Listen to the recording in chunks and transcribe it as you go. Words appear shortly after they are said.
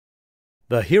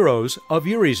The Heroes of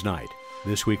Yuri's Night,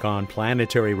 this week on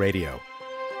Planetary Radio.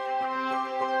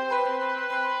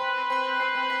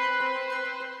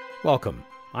 Welcome.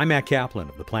 I'm Matt Kaplan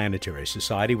of the Planetary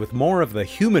Society with more of the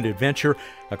human adventure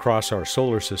across our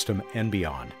solar system and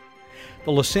beyond.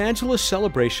 The Los Angeles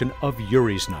celebration of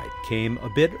Yuri's Night came a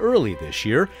bit early this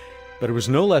year, but it was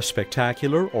no less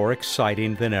spectacular or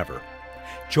exciting than ever.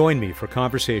 Join me for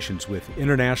conversations with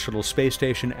International Space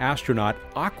Station astronaut,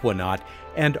 aquanaut,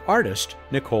 and artist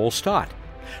Nicole Stott,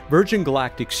 Virgin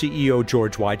Galactic CEO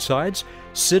George Whitesides,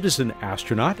 citizen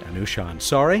astronaut Anousheh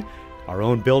Ansari, our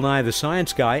own Bill Nye the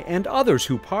Science Guy, and others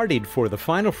who partied for the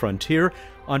final frontier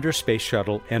under Space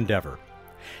Shuttle Endeavour.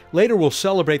 Later, we'll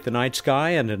celebrate the night sky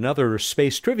and another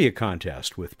space trivia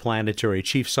contest with Planetary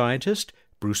Chief Scientist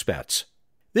Bruce Betts.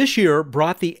 This year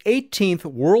brought the 18th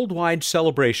worldwide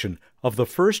celebration of the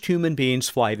first human being's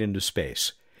flight into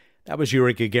space. That was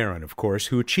Yuri Gagarin, of course,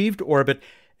 who achieved orbit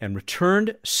and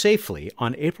returned safely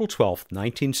on April 12,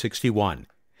 1961.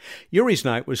 Yuri's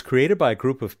Night was created by a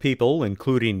group of people,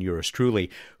 including yours truly,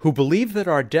 who believe that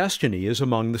our destiny is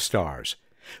among the stars.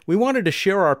 We wanted to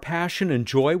share our passion and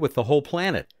joy with the whole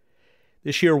planet.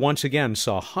 This year once again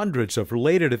saw hundreds of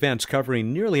related events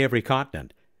covering nearly every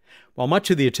continent. While much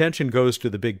of the attention goes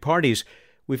to the big parties,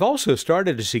 we've also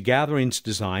started to see gatherings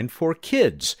designed for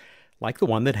kids, like the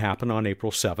one that happened on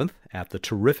April 7th at the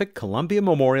terrific Columbia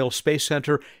Memorial Space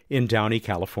Center in Downey,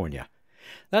 California.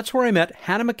 That's where I met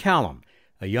Hannah McCallum,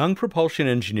 a young propulsion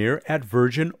engineer at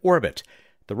Virgin Orbit,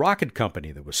 the rocket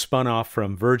company that was spun off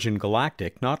from Virgin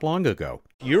Galactic not long ago.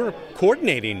 You're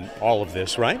coordinating all of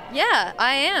this, right? Yeah,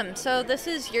 I am. So this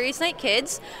is Yuri's Night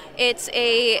Kids. It's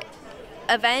a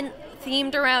event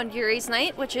themed around Yuri's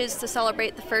Night, which is to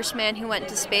celebrate the first man who went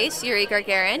to space, Yuri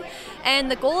Gagarin. And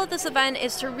the goal of this event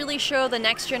is to really show the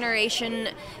next generation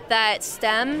that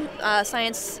STEM,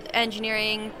 science,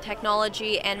 engineering,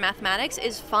 technology, and mathematics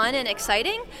is fun and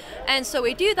exciting. And so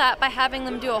we do that by having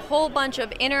them do a whole bunch of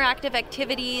interactive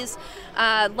activities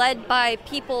led by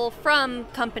people from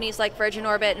companies like Virgin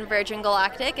Orbit and Virgin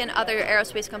Galactic and other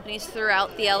aerospace companies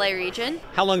throughout the LA region.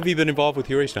 How long have you been involved with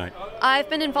Yuri's Night?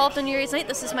 I've been involved in Yuri's Night.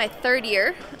 This is my third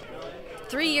year.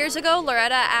 3 years ago,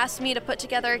 Loretta asked me to put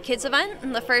together a kids event,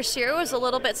 and the first year was a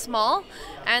little bit small,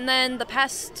 and then the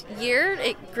past year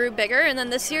it grew bigger, and then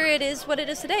this year it is what it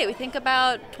is today. We think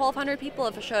about 1,200 people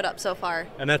have showed up so far.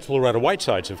 And that's Loretta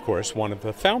Whitesides, of course, one of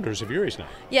the founders of Yuri's Night.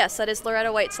 Yes, that is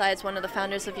Loretta Whitesides, one of the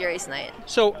founders of Yuri's Night.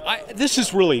 So this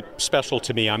is really special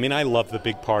to me. I mean, I love the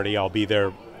big party. I'll be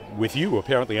there with you,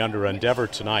 apparently under Endeavour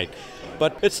tonight.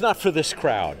 But it's not for this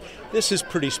crowd. This is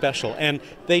pretty special. And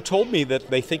they told me that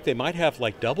they think they might have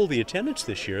like double the attendance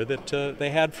this year that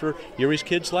they had for Yuri's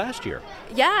Kids last year.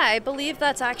 Yeah, I believe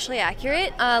that's actually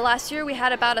accurate. Last year we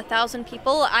had about 1,000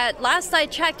 people. Last I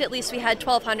checked, at least we had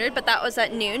 1,200, but that was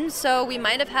at noon. So we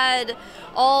might have had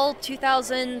all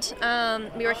 2,000.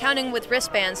 We were counting with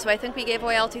wristbands, so I think we gave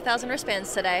away all 2,000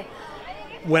 wristbands today.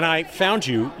 When I found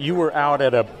you, you were out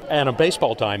at a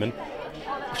baseball diamond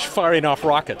firing off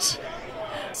rockets.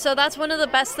 So that's one of the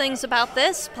best things about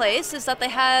this place is that they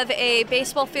have a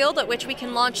baseball field at which we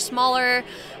can launch smaller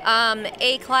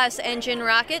A-class engine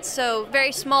rockets, so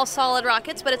very small solid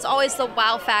rockets, but it's always the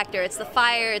wow factor. It's the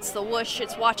fire, it's the whoosh,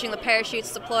 it's watching the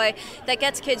parachutes deploy that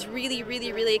gets kids really,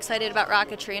 really, really excited about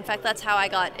rocketry. In fact, that's how I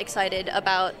got excited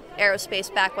about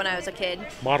aerospace back when I was a kid.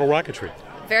 Model rocketry.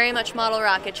 Very much model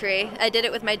rocketry. I did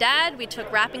it with my dad. We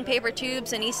took wrapping paper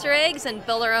tubes and Easter eggs and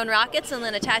built our own rockets and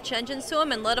then attached engines to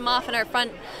them and lit them off in our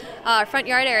front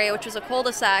yard area, which was a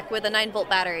cul-de-sac with a 9-volt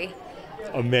battery.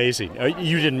 Amazing.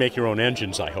 You didn't make your own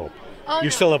engines, I hope. Oh, you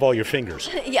still have all your fingers.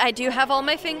 Yeah, I do have all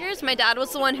my fingers. My dad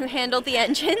was the one who handled the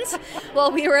engines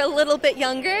while we were a little bit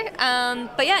younger.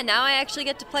 But yeah, now I actually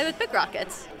get to play with big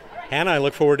rockets. Hannah, I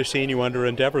look forward to seeing you under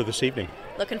Endeavour this evening.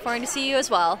 Looking forward to see you as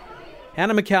well.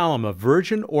 Hannah McCallum of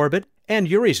Virgin Orbit and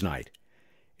Yuri's Night.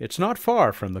 It's not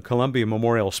far from the Columbia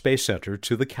Memorial Space Center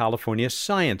to the California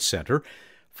Science Center,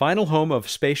 final home of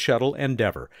Space Shuttle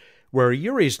Endeavour, where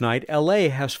Yuri's Night LA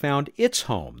has found its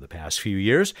home the past few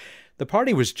years. The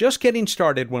party was just getting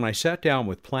started when I sat down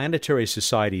with Planetary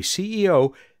Society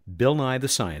CEO Bill Nye the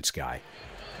Science Guy.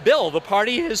 Bill, the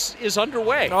party is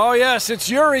underway. Oh yes, it's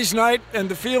Yuri's Night and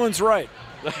the feeling's right.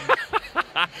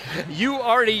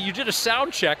 You did a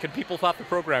sound check and people thought the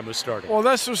program was starting. Well,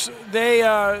 this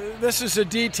is a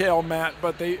detail, Matt,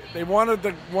 but they wanted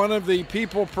one of the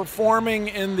people performing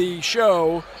in the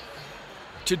show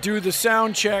to do the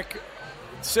sound check,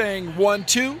 saying 1,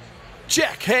 2,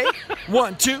 check, hey,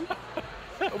 1, 2,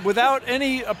 without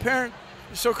any apparent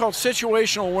so-called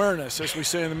situational awareness, as we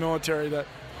say in the military, that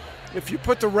if you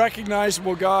put the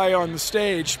recognizable guy on the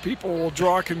stage, people will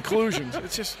draw conclusions.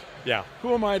 It's just, Yeah.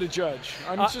 who am I to judge?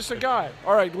 I'm just a guy.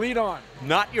 All right, lead on.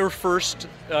 Not your first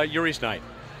Yuri's Night.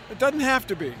 It doesn't have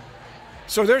to be.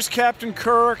 So there's Captain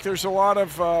Kirk. There's a lot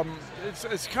of,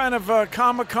 it's kind of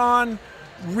Comic-Con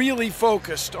really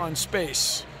focused on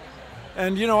space.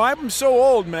 And, you know, I'm so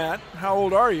old, Matt. How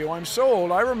old are you? I'm so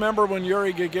old. I remember when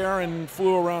Yuri Gagarin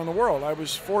flew around the world. I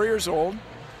was 4 years old,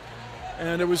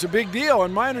 and it was a big deal.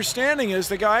 And my understanding is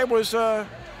the guy was a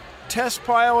test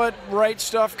pilot, right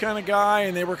stuff kind of guy,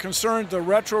 and they were concerned the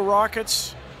retro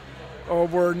rockets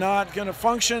were not going to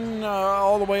function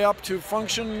all the way up to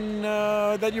function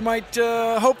that you might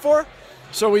hope for.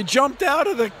 So he jumped out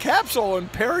of the capsule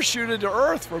and parachuted to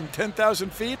Earth from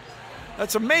 10,000 feet.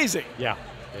 That's amazing. Yeah,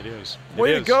 it is.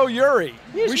 Way to go, Yuri.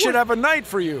 We should have a night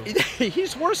for you.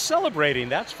 He's worth celebrating,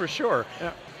 that's for sure.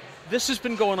 Yeah. This has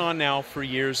been going on now for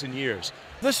years and years.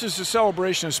 This is a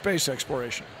celebration of space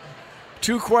exploration.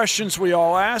 2 questions we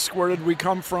all ask: where did we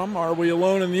come from? Are we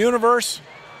alone in the universe?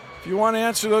 If you want to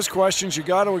answer those questions, you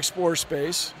got to explore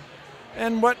space.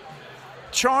 And what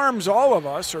charms all of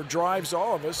us, or drives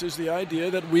all of us, is the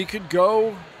idea that we could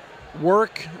go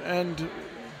work and,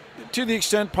 to the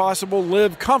extent possible,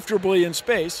 live comfortably in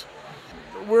space.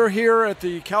 We're here at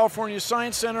the California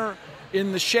Science Center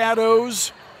in the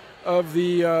shadows of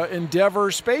the Endeavour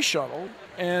space shuttle,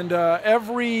 and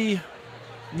every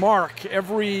mark,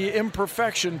 every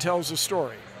imperfection tells a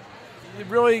story. It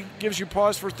really gives you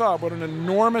pause for thought what an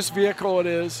enormous vehicle it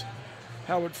is,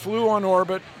 how it flew on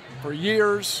orbit for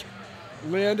years,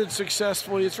 landed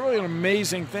successfully. It's really an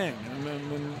amazing thing.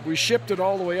 And we shipped it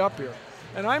all the way up here.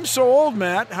 And I'm so old,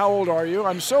 Matt. How old are you?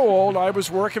 I'm so old. I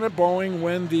was working at Boeing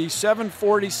when the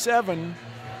 747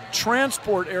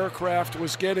 transport aircraft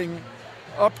was getting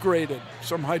upgraded,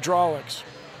 some hydraulics.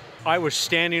 I was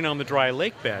standing on the dry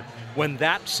lake bed when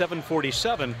that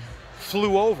 747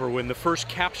 flew over when the first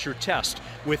capture test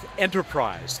with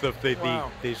Enterprise, the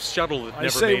shuttle that never made it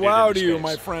into space. I say wow to you,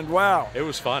 my friend, wow. It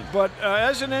was fun. But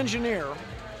as an engineer,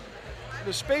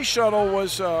 the space shuttle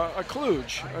was a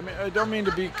kludge. I mean, I don't mean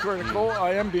to be critical.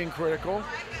 I am being critical.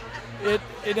 It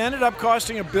ended up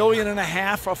costing $1.5 billion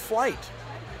a flight.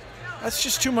 That's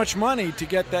just too much money to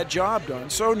get that job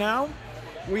done. So now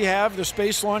we have the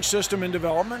Space Launch System in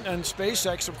development, and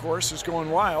SpaceX, of course, is going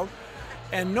wild.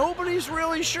 And nobody's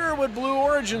really sure what Blue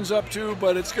Origin's up to,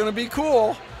 but it's going to be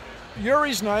cool.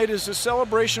 Yuri's Night is a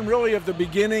celebration, really, of the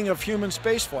beginning of human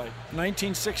spaceflight,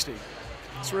 1960.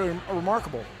 It's really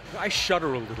remarkable. I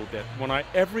shudder a little bit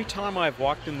every time I've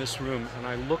walked in this room and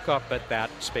I look up at that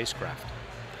spacecraft.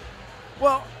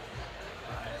 Well,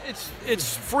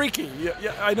 it's freaky.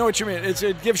 Yeah, I know what you mean.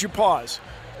 It gives you pause.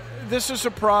 This is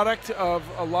a product of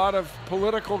a lot of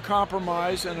political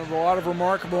compromise and of a lot of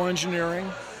remarkable engineering.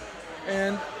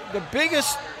 And the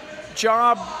biggest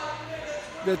job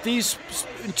that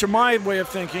to my way of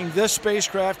thinking, this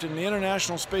spacecraft and the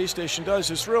International Space Station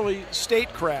does is really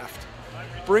statecraft.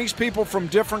 Brings people from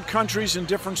different countries and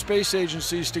different space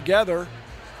agencies together,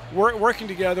 working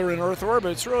together in Earth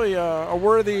orbit. It's really a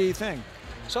worthy thing.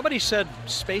 Somebody said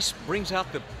space brings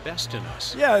out the best in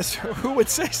us. Yes, who would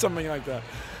say something like that?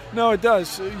 No, it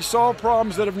does. You solve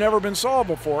problems that have never been solved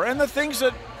before. And the things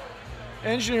that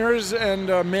engineers and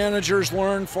managers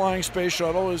learn flying space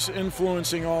shuttle is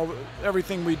influencing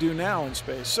everything we do now in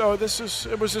space. So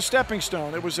it was a stepping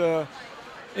stone. It was a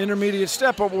intermediate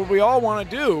step. But what we all want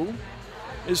to do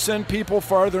is send people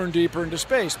farther and deeper into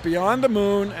space, beyond the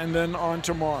moon and then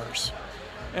onto Mars.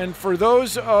 And for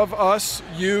those of us,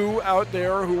 you out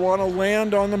there, who want to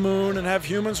land on the moon and have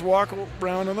humans walk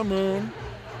around on the moon,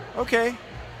 okay.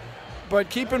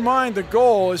 But keep in mind, the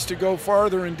goal is to go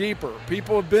farther and deeper.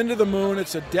 People have been to the moon.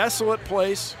 It's a desolate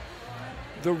place.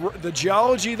 The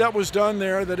geology that was done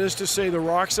there, that is to say the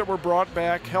rocks that were brought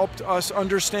back, helped us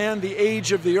understand the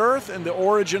age of the Earth and the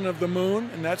origin of the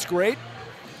moon, and that's great.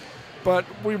 But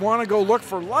we want to go look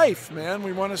for life, man.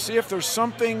 We want to see if there's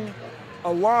something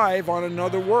alive on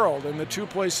another world. And the 2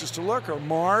 places to look are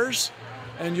Mars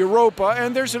and Europa.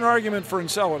 And there's an argument for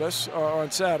Enceladus on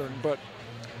Saturn, but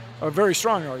a very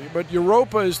strong argument. But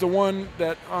Europa is the one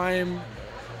that I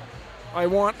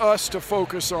want us to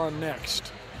focus on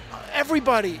next.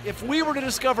 Everybody, if we were to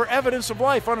discover evidence of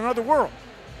life on another world,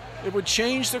 it would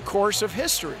change the course of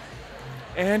history.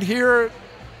 And here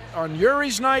on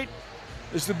Yuri's Night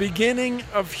is the beginning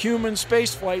of human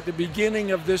spaceflight, the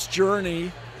beginning of this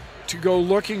journey to go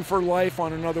looking for life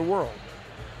on another world.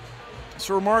 It's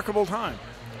a remarkable time.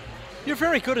 You're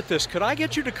very good at this. Could I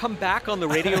get you to come back on the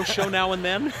radio show now and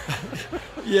then?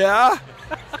 Yeah?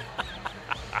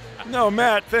 No,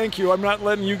 Matt, thank you. I'm not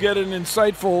letting you get an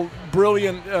insightful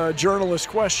brilliant journalist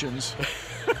questions.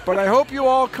 But I hope you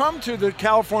all come to the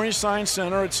California Science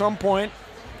Center at some point.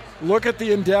 Look at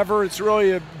the Endeavour. It's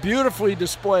really beautifully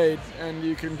displayed, and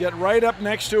you can get right up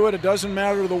next to it. It doesn't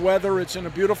matter the weather. It's in a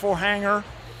beautiful hangar.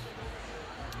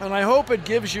 And I hope it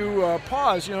gives you a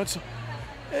pause. You know, it's,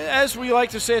 as we like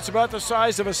to say, it's about the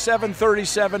size of a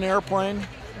 737 airplane,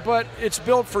 but it's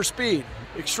built for speed,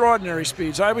 extraordinary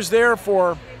speeds. I was there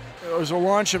for, it was a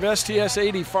launch of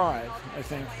STS-85, I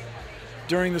think,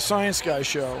 during the Science Guy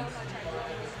show.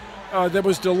 That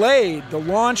was delayed. The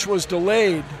launch was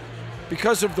delayed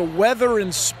because of the weather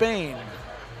in Spain,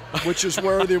 which is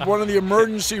where one of the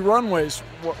emergency runways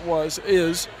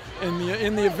is in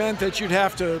the event that you'd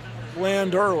have to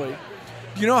land early.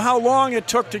 Do you know how long it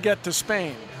took to get to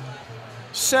Spain?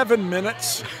 7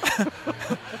 minutes.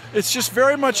 It's just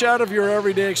very much out of your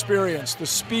everyday experience, the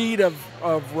speed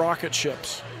of rocket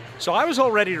ships. So I was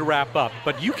all ready to wrap up,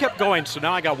 but you kept going, so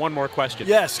now I got one more question.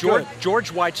 Yes, George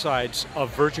Whitesides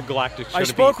of Virgin Galactic. I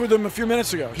spoke with him a few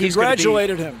minutes ago.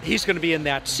 Congratulated him. He's going to be in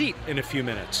that seat in a few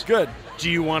minutes. Good.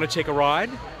 Do you want to take a ride?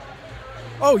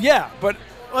 Oh, yeah, but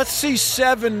let's see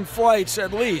 7 flights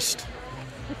at least.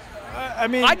 I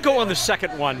mean, I'd go on the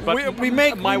second one, but we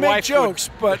make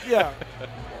jokes, but yeah.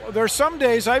 There's some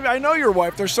days, I know your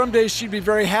wife, there's some days she'd be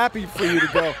very happy for you to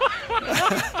go.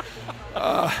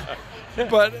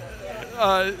 But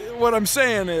what I'm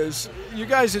saying is, you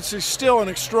guys, it's still an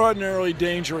extraordinarily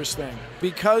dangerous thing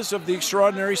because of the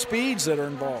extraordinary speeds that are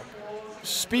involved.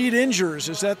 Speed injures,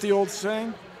 is that the old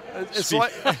saying? It's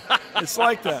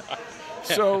like that.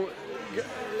 So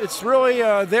it's really,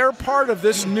 they're part of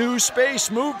this new space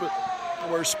movement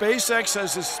where SpaceX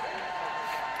has this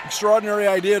extraordinary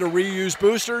idea to reuse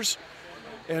boosters,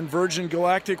 and Virgin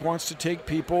Galactic wants to take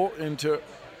people into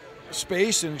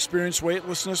space and experience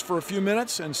weightlessness for a few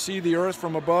minutes and see the Earth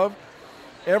from above.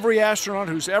 Every astronaut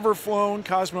who's ever flown,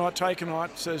 cosmonaut,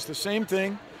 taikonaut, says the same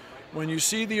thing. When you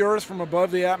see the Earth from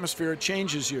above the atmosphere, it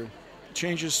changes you. It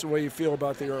changes the way you feel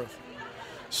about the Earth.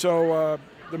 So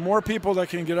the more people that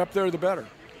can get up there, the better.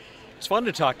 It's fun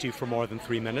to talk to you for more than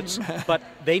 3 minutes, but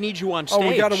they need you on stage. Oh,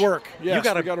 we got to work. Yes, you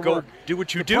got to go work. Do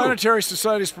what you do. The Planetary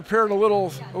Society's prepared a little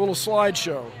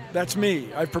slideshow. That's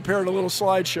me. I've prepared a little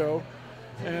slideshow.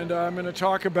 And I'm going to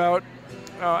talk about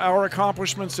our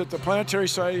accomplishments at the Planetary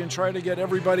Society and try to get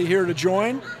everybody here to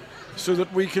join so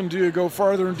that we can go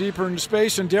farther and deeper into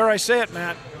space. And dare I say it,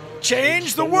 Matt,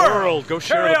 change the world. Go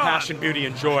share the passion, beauty,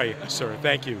 and joy, sir.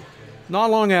 Thank you. Not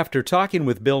long after talking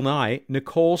with Bill Nye,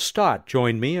 Nicole Stott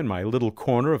joined me in my little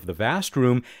corner of the vast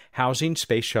room housing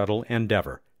Space Shuttle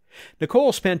Endeavour.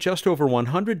 Nicole spent just over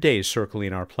 100 days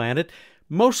circling our planet,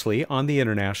 mostly on the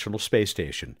International Space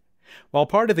Station. While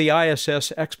part of the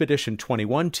ISS Expedition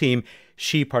 21 team,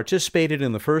 she participated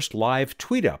in the first live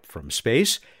tweet-up from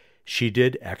space. She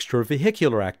did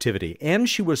extravehicular activity, and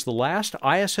she was the last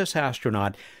ISS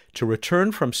astronaut to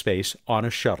return from space on a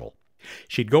shuttle.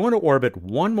 She'd go into orbit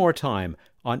one more time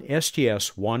on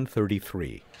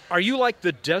STS-133. Are you like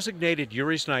the designated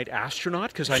Yuri's Night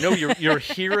astronaut? Because I know you're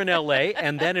here in L.A.,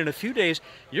 and then in a few days,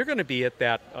 you're going to be at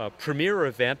that premiere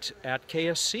event at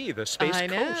KSC, the Space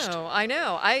Coast. I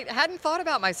know. I hadn't thought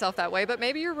about myself that way, but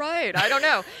maybe you're right. I don't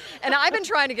know. And I've been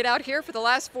trying to get out here for the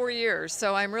last 4 years,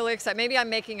 so I'm really excited. Maybe I'm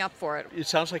making up for it. It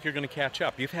sounds like you're going to catch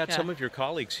up. You've had some of your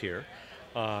colleagues here.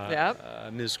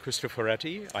 Ms.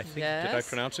 Cristoforetti, I think, yes. Did I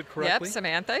pronounce it correctly? Yep,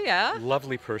 Samantha, yeah.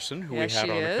 Lovely person who we had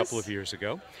on a couple of years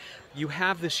ago. You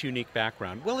have this unique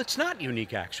background. Well, it's not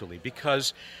unique, actually,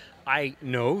 because I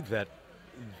know that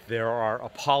there are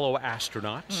Apollo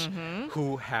astronauts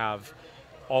who have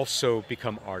also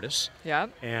become artists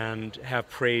and have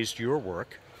praised your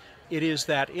work. It is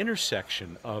that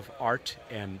intersection of art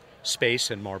and space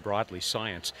and more broadly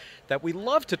science that we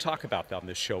love to talk about on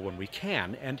this show when we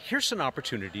can, and here's an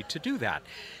opportunity to do that.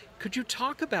 Could you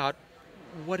talk about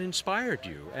what inspired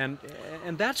you? And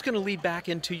that's going to lead back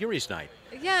into Yuri's Night.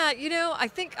 Yeah, I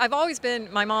think I've always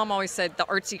been, my mom always said the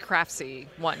artsy craftsy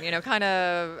one, kind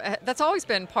of, that's always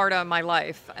been part of my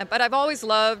life. But I've always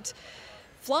loved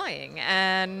flying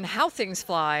and how things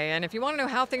fly. And if you want to know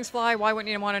how things fly, why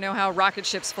wouldn't you want to know how rocket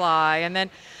ships fly? And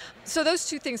then, so those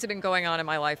two things have been going on in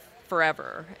my life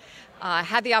forever. I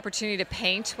had the opportunity to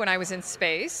paint when I was in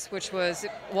space, which was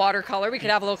watercolor. We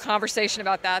could have a little conversation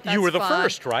about that. That's you were the fun.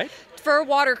 first, right? For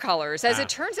watercolors. As it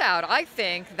turns out, I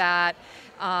think that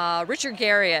Richard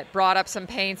Garriott brought up some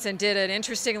paints and did an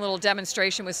interesting little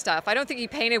demonstration with stuff. I don't think he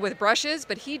painted with brushes,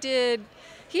 but he did.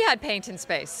 He had paint in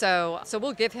space, so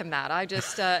we'll give him that. I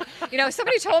just,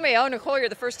 somebody told me, oh, Nicole, you're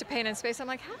the first to paint in space. I'm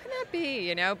like, how can that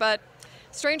be, but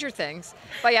stranger things.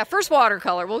 But yeah, first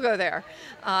watercolor, we'll go there.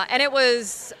 And it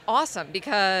was awesome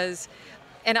because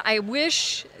And I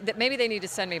wish that maybe they need to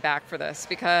send me back for this,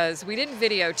 because we didn't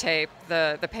videotape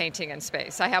the painting in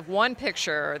space. I have one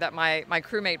picture that my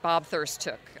crewmate Bob Thirst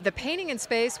took. The painting in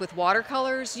space with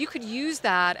watercolors, you could use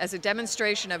that as a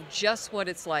demonstration of just what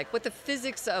it's like, what the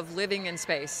physics of living in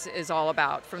space is all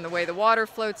about, from the way the water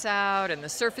floats out and the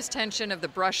surface tension of the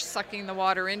brush sucking the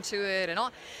water into it and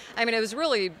all. I mean, it was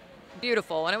really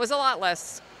beautiful, and it was a lot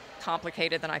less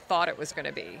complicated than I thought it was going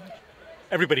to be.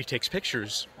 Everybody takes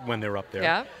pictures when they're up there.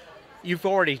 Yeah. You've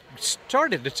already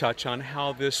started to touch on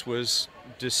how this was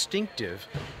distinctive,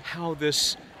 how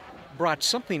this brought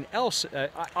something else.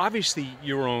 Obviously,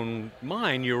 your own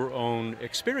mind, your own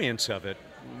experience of it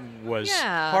was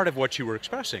part of what you were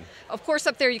expressing. Of course,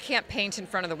 up there you can't paint in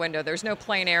front of the window. There's no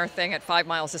plein air thing at 5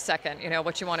 miles a second. You know,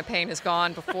 what you want to paint is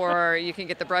gone before you can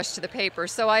get the brush to the paper.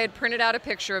 So I had printed out a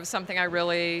picture of something I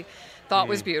really thought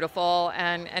was beautiful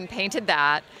and painted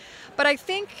that. But I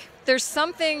think there's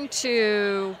something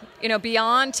to, you know,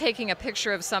 beyond taking a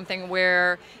picture of something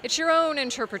where it's your own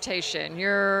interpretation.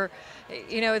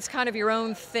 It's kind of your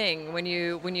own thing when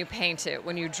you paint it,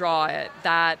 when you draw it,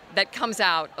 that comes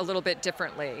out a little bit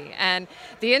differently. And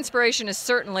the inspiration is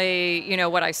certainly, you know,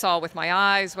 what I saw with my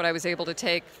eyes, what I was able to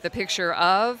take the picture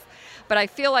of. But I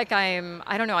feel like I'm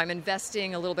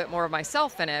investing a little bit more of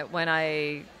myself in it when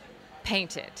I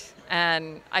paint it.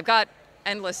 And I've got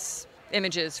endless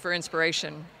images for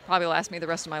inspiration. Probably last me the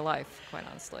rest of my life, quite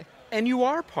honestly. And you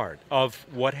are part of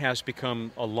what has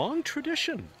become a long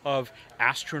tradition of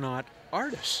astronaut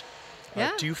artists.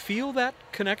 Yeah. Do you feel that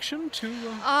connection to?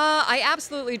 I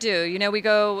absolutely do. You know, we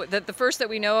go. The first that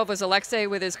we know of was Alexei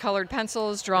with his colored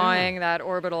pencils drawing that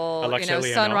orbital,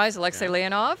 Alexei sunrise. Leonov. Alexei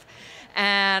Leonov.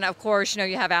 And of course,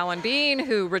 you have Alan Bean,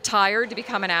 who retired to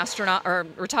become an astronaut, or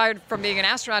retired from being an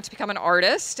astronaut to become an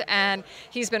artist. And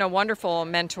he's been a wonderful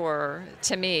mentor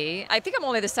to me. I think I'm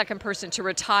only the second person to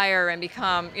retire and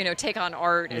become, take on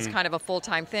art as kind of a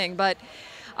full-time thing. But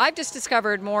I've just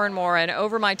discovered more and more, and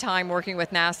over my time working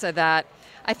with NASA, that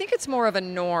I think it's more of a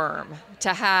norm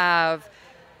to have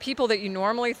people that you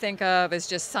normally think of as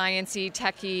just sciencey,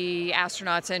 techie,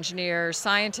 astronauts, engineers,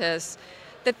 scientists,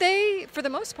 that they, for the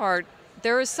most part,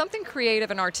 there is something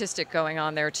creative and artistic going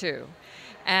on there too.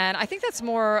 And I think that's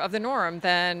more of the norm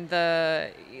than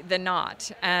the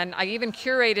not. And I even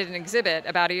curated an exhibit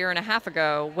about a year and a half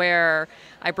ago where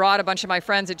I brought a bunch of my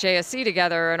friends at JSC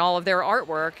together and all of their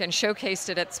artwork and showcased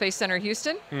it at Space Center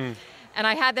Houston. And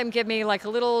I had them give me like a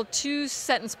little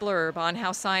 2-sentence blurb on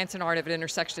how science and art have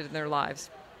intersected in their lives.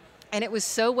 And it was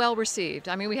so well received.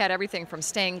 I mean, we had everything from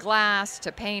stained glass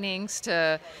to paintings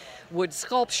to wood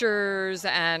sculptures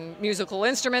and musical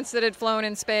instruments that had flown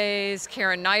in space,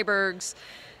 Karen Nyberg's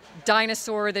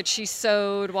dinosaur that she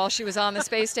sewed while she was on the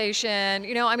space station.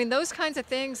 Those kinds of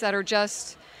things that are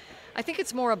just, I think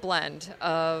it's more a blend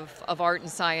of art and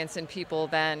science and people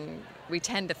than we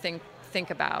tend to think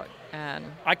about. And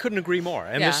I couldn't agree more.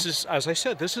 And this is, as I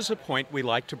said, this is a point we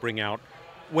like to bring out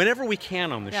whenever we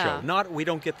can on the show. We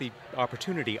don't get the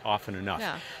opportunity often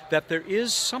enough. That there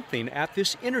is something at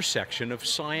this intersection of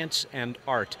science and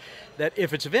art that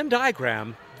if it's a Venn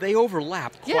diagram, they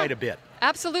overlap quite a bit.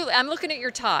 Absolutely. I'm looking at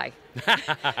your tie.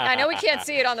 I know we can't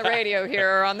see it on the radio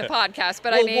here or on the podcast,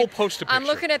 but we'll post a picture. I'm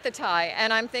looking at the tie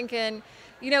and I'm thinking,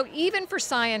 even for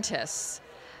scientists,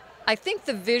 I think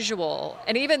the visual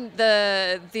and even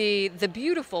the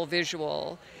beautiful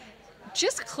visual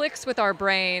just clicks with our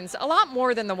brains a lot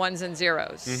more than the ones and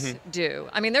zeros do.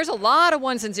 I mean, there's a lot of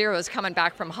ones and zeros coming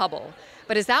back from Hubble,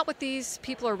 but is that what these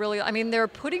people are really, they're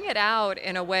putting it out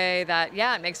in a way that,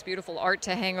 it makes beautiful art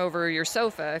to hang over your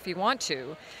sofa if you want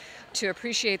to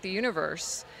appreciate the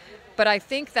universe. But I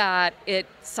think that it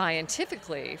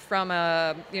scientifically, from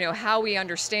how we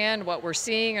understand what we're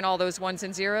seeing and all those ones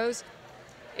and zeros,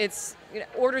 it's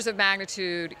orders of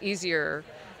magnitude easier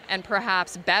and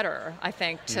perhaps better, I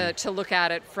think, to look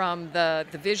at it from the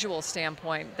visual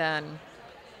standpoint than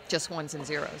just ones and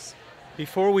zeros.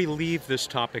 Before we leave this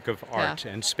topic of art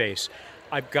and space,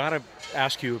 I've got to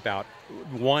ask you about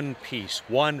one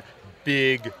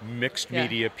big mixed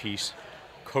media piece,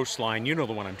 Coastline. You know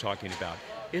the one I'm talking about.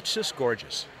 It's just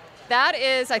gorgeous. That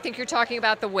is, I think you're talking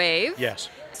about the wave. Yes.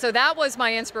 So that was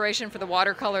my inspiration for the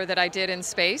watercolor that I did in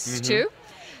space, too.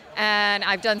 And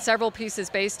I've done several pieces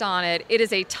based on it. It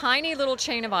is a tiny little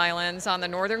chain of islands on the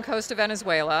northern coast of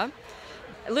Venezuela.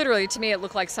 Literally, to me, it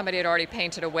looked like somebody had already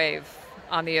painted a wave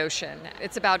on the ocean.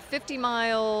 It's about 50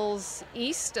 miles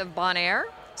east of Bonaire,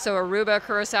 so Aruba,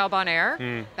 Curacao,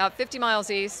 Bonaire, about 50 miles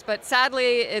east. But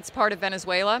sadly, it's part of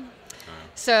Venezuela.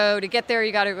 So to get there,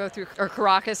 you got to go through, or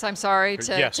Caracas, I'm sorry,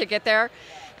 to get there.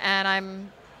 And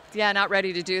I'm not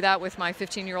ready to do that with my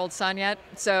 15-year-old son yet.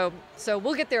 So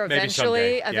we'll get there Maybe eventually.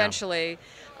 someday, yeah. Eventually,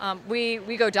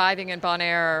 we go diving in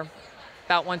Bonaire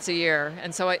about once a year,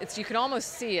 and so you can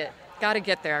almost see it. Got to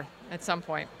get there at some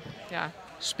point. Yeah.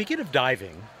 Speaking of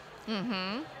diving,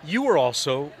 you were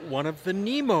also one of the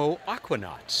Nemo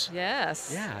aquanauts.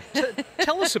 Yes. Yeah.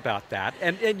 Tell us about that.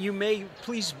 And you may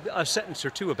please a sentence or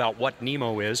two about what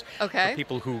Nemo is Okay. for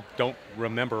people who don't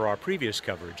remember our previous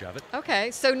coverage of it.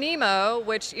 Okay, so NEMO,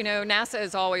 which NASA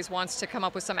is always wants to come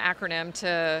up with some acronym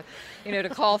to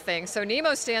call things. So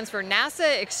NEMO stands for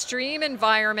NASA Extreme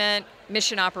Environment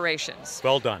Mission Operations.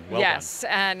 Well done. Well done. Yes,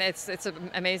 and it's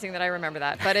amazing that I remember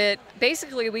that. But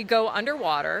basically we go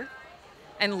underwater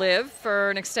and live for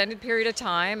an extended period of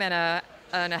time in a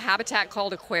habitat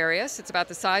called Aquarius. It's about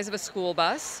the size of a school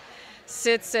bus,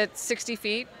 sits at 60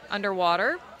 feet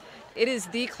underwater. It is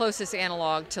the closest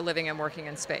analog to living and working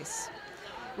in space.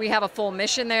 We have a full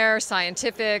mission there,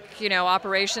 scientific,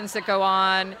 operations that go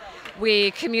on.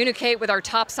 We communicate with our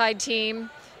topside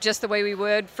team just the way we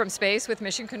would from space with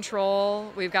mission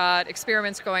control. We've got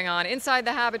experiments going on inside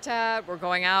the habitat. We're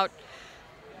going out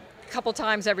a couple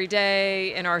times every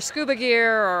day in our scuba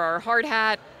gear or our hard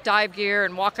hat dive gear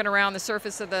and walking around the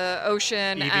surface of the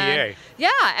ocean. EVA.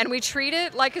 And we treat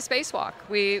it like a spacewalk.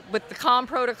 With the comm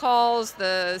protocols,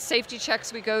 the safety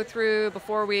checks we go through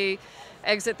before we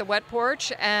exit the wet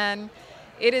porch, and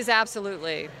it is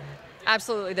absolutely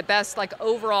the best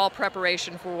overall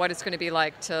preparation for what it's going to be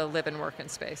like to live and work in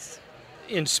space.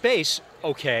 In space,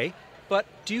 okay, but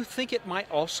do you think it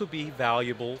might also be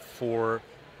valuable for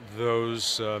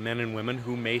those men and women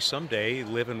who may someday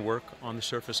live and work on the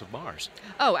surface of Mars?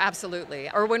 Oh, absolutely.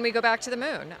 Or when we go back to the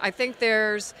moon. I think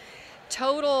there's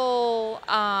total,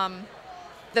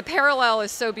 the parallel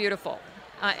is so beautiful.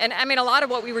 And I mean, a lot of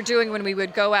what we were doing when we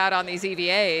would go out on these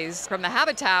EVAs from the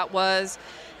habitat was,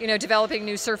 developing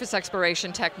new surface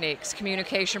exploration techniques,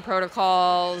 communication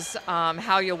protocols,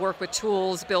 how you'll work with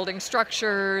tools, building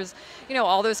structures,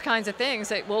 all those kinds of things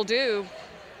that we'll do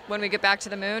when we get back to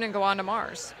the moon and go on to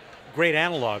Mars. Great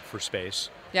analog for space.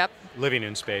 Yep. Living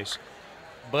in space.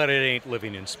 But it ain't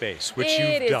living in space, which It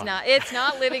you've is done. not. It's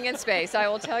not living in space. I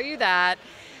will tell you that.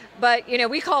 But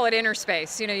we call it inner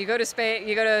space. You go to space.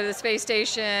 You go to the space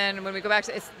station. When we go back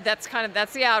to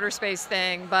that's the outer space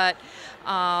thing. But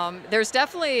there's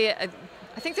definitely I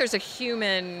think there's a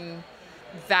human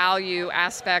value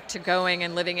aspect to going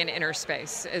and living in inner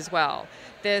space as well.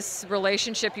 This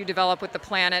relationship you develop with the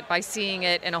planet by seeing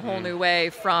it in a whole new way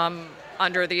from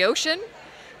under the ocean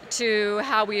to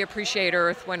how we appreciate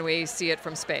Earth when we see it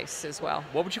from space as well.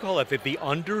 What would you call it? The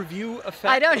underview effect?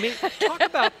 I don't- mean, talk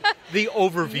about the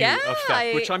overview Yeah,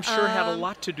 effect, which I'm sure had a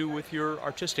lot to do with your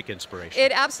artistic inspiration.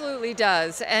 It absolutely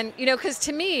does. And, because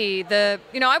to me,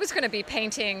 I was going to be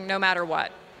painting no matter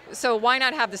what. So why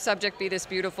not have the subject be this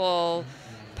beautiful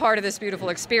part of this beautiful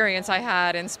experience I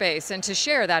had in space, and to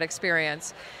share that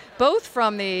experience, both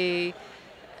from the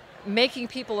making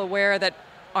people aware that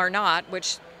are not,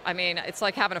 which, I mean, it's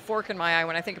like having a fork in my eye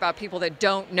when I think about people that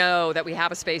don't know that we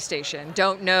have a space station,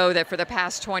 don't know that for the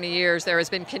past 20 years there has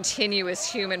been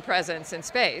continuous human presence in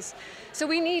space. So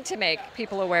we need to make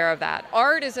people aware of that.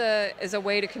 Art is a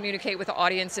way to communicate with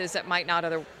audiences that might not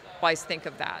otherwise think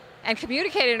of that. And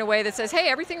communicate in a way that says, hey,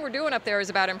 everything we're doing up there is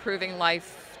about improving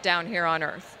life down here on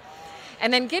Earth.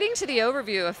 And then getting to the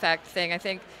overview effect thing, I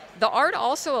think the art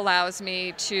also allows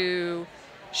me to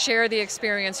share the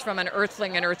experience from an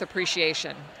Earthling and Earth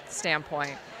appreciation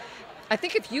standpoint. I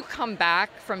think if you come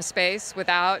back from space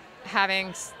without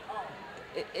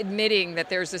admitting that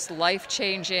there's this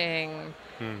life-changing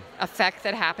effect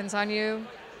that happens on you,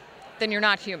 then you're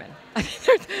not human.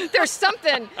 There's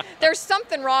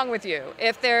something wrong with you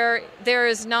if there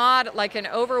is not like an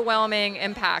overwhelming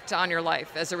impact on your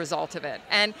life as a result of it.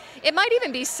 And it might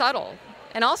even be subtle.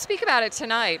 And I'll speak about it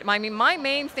tonight. I mean, my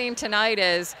main theme tonight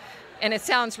is, and it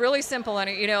sounds really simple, and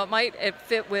it might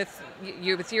fit with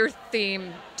your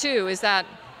theme too, is that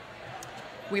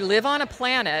we live on a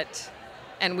planet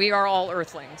and we are all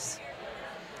Earthlings.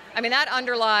 I mean, that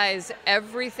underlies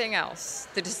everything else.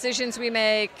 The decisions we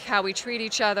make, how we treat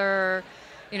each other,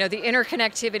 the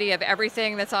interconnectivity of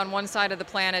everything that's on one side of the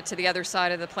planet to the other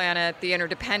side of the planet, the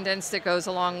interdependence that goes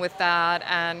along with that,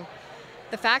 and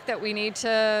the fact that we need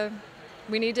to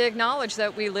acknowledge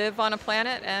that we live on a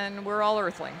planet and we're all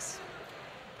Earthlings.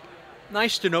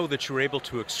 Nice to know that you're able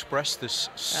to express this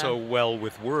so well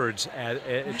with words,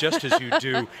 just as you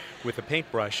do with a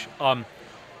paintbrush.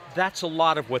 That's a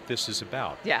lot of what this is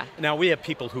about. Yeah. Now, we have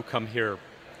people who come here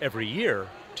every year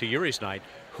to Yuri's Night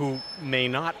who may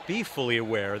not be fully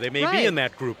aware. They may be in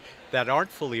that group that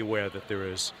aren't fully aware that there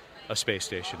is a space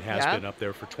station, has been up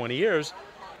there for 20 years.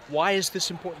 Why is this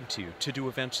important to you, to do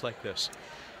events like this?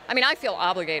 I mean, I feel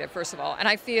obligated, first of all, and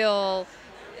I feel,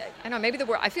 I don't know, maybe the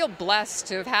word, I feel blessed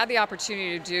to have had the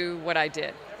opportunity to do what I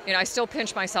did. You know, I still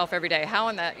pinch myself every day. How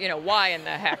in the, why in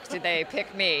the heck did they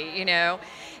pick me,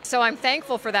 So I'm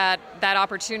thankful for that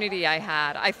opportunity I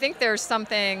had. I think there's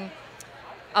something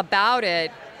about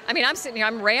it. I mean, I'm sitting here,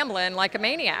 I'm rambling like a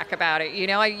maniac about it.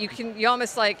 You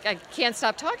almost like, I can't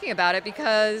stop talking about it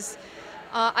because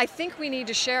I think we need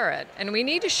to share it. And we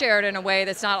need to share it in a way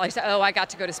that's not like, oh, I got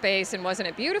to go to space and wasn't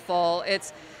it beautiful?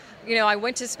 It's, I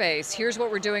went to space. Here's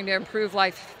what we're doing to improve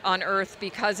life on Earth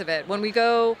because of it. When we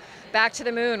go back to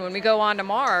the moon, when we go on to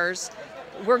Mars,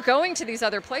 we're going to these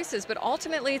other places, but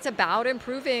ultimately it's about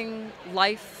improving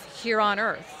life here on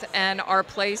Earth and our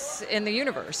place in the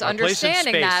universe.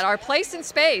 Understanding that, our place in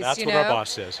space. That's what our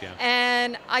boss says, yeah.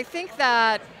 And I think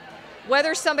that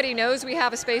whether somebody knows we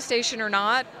have a space station or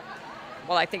not,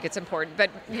 well, I think it's important, but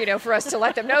for us to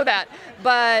let them know that.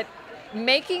 But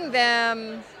making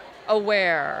them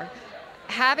aware,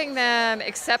 having them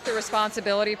accept the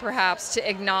responsibility perhaps to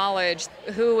acknowledge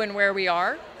who and where we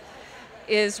are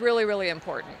is really, really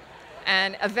important.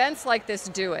 And events like this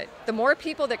do it. The more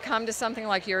people that come to something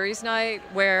like Yuri's Night,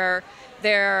 where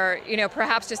they're,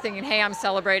 perhaps just thinking, hey, I'm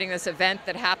celebrating this event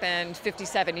that happened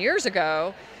 57 years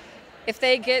ago, if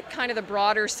they get kind of the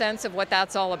broader sense of what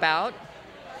that's all about,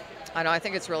 I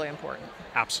think it's really important.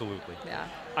 Absolutely. Yeah.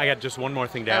 I got just one more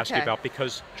thing to ask you about,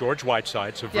 because George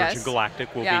Whitesides of Virgin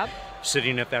Galactic will be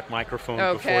sitting at that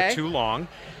microphone before too long.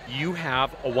 You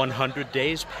have a 100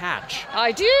 days patch.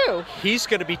 I do. He's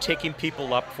going to be taking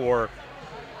people up for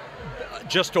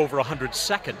just over 100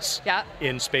 seconds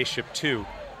in Spaceship Two.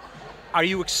 Are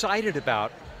you excited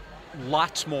about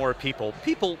lots more people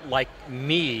like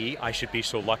me, I should be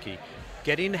so lucky,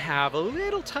 getting to have a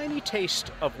little tiny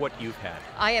taste of what you've had?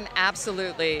 I am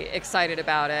absolutely excited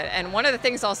about it. And one of the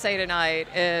things I'll say tonight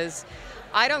is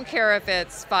I don't care if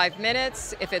it's 5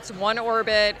 minutes, if it's one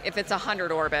orbit, if it's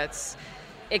 100 orbits,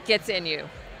 it gets in you.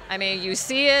 I mean, you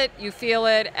see it, you feel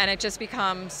it, and it just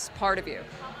becomes part of you.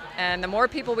 And the more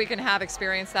people we can have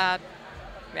experience that,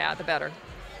 the better.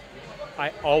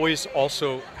 I always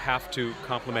also have to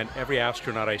compliment every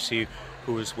astronaut I see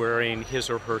who is wearing his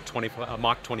or her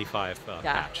Mach 25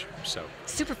 patch. So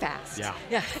super fast.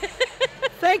 Yeah.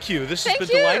 Thank you. This has been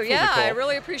delightful, Yeah, Nicole. I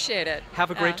really appreciate it.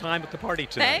 Have a great time at the party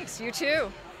tonight. Thanks. You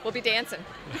too. We'll be dancing.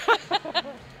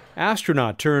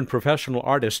 Astronaut turned professional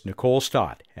artist Nicole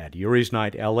Stott at Yuri's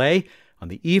Night LA on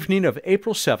the evening of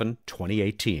April 7,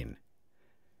 2018.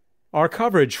 Our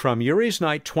coverage from Yuri's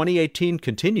Night 2018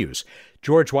 continues.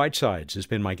 George Whitesides has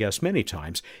been my guest many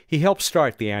times. He helped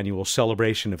start the annual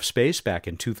celebration of space back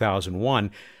in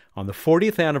 2001 on the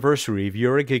 40th anniversary of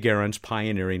Yuri Gagarin's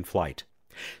pioneering flight.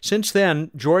 Since then,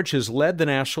 George has led the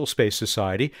National Space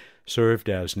Society, served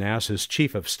as NASA's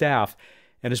Chief of Staff,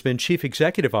 and has been Chief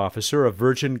Executive Officer of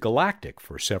Virgin Galactic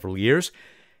for several years.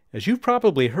 As you've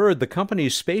probably heard, the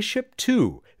company's Spaceship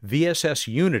Two, VSS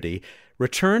Unity,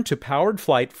 returned to powered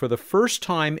flight for the first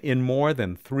time in more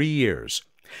than 3 years.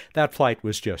 That flight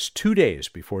was just 2 days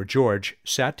before George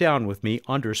sat down with me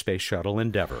under Space Shuttle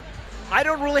Endeavour. I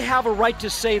don't really have a right to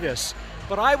say this,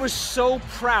 but I was so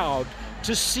proud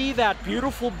to see that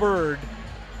beautiful bird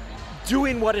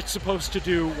doing what it's supposed to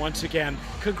do once again.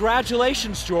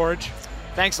 Congratulations, George.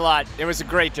 Thanks a lot. It was a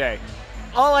great day.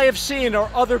 All I have seen are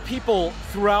other people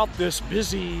throughout this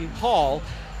busy hall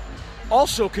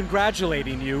also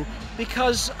congratulating you,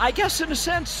 because I guess in a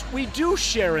sense we do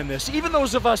share in this, even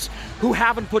those of us who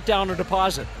haven't put down a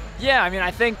deposit. Yeah, I mean,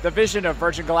 I think the vision of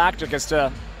Virgin Galactic is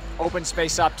to open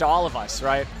space up to all of us,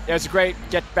 right? It was great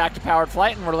get back to powered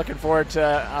flight, and we're looking forward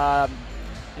to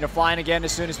flying again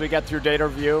as soon as we get through data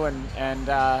review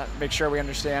and make sure we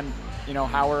understand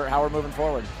how we're moving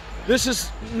forward. This is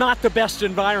not the best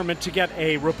environment to get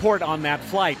a report on that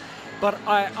flight, but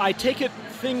I take it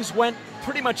things went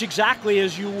pretty much exactly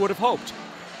as you would have hoped.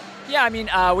 Yeah, I mean,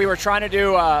 we were trying to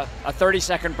do a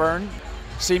 30-second burn.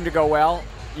 Seemed to go well.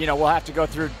 We'll have to go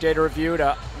through data review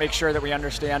to make sure that we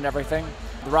understand everything.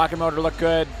 The rocket motor looked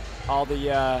good. All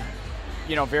the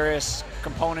various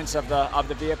components of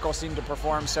the vehicle seemed to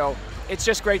perform. So it's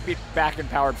just great to be back in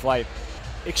powered flight.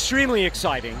 Extremely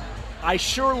exciting. I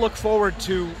sure look forward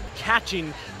to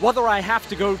catching, whether I have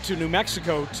to go to New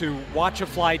Mexico to watch a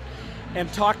flight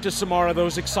and talk to some more of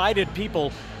those excited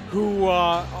people who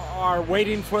are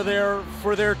waiting for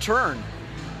their turn.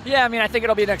 Yeah, I mean, I think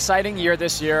it'll be an exciting year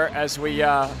this year as we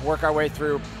work our way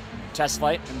through test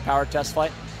flight and powered test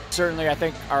flight. Certainly, I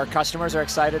think our customers are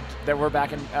excited that we're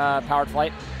back in powered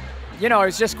flight.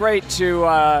 It's just great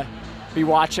to be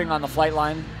watching on the flight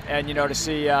line and, to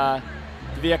see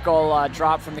the vehicle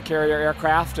drop from the carrier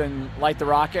aircraft and light the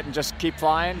rocket and just keep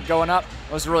flying, going up.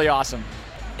 It was really awesome.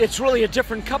 It's really a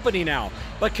different company now.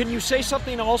 But can you say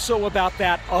something also about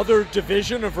that other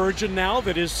division of Virgin now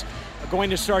that is going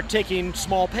to start taking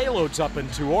small payloads up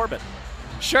into orbit?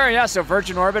 Sure, yeah. So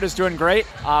Virgin Orbit is doing great.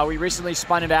 We recently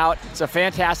spun it out. It's a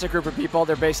fantastic group of people.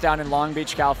 They're based down in Long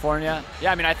Beach, California.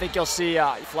 Yeah, I mean, I think you'll see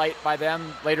a flight by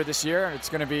them later this year, and it's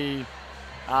going to be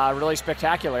really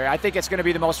spectacular. I think it's going to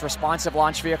be the most responsive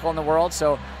launch vehicle in the world.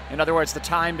 So, in other words, the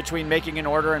time between making an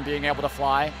order and being able to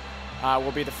fly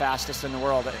will be the fastest in the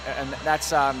world. And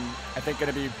that's, I think,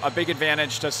 going to be a big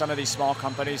advantage to some of these small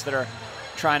companies that are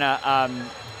trying to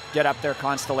get up their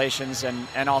constellations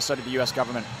and also to the U.S.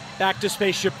 government. Back to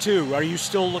Spaceship Two. Are you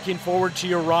still looking forward to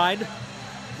your ride?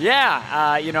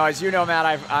 Yeah. As you know,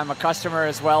 Matt, I'm a customer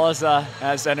as well as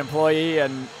an employee,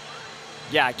 and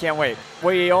yeah, I can't wait.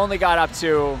 We only got up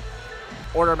to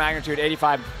order of magnitude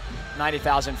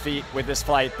 90,000 feet with this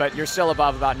flight, but you're still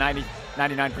above about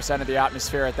 99% of the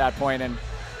atmosphere at that point, and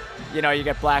you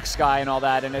get black sky and all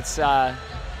that, and it's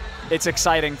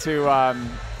exciting to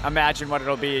imagine what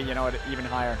it'll be, even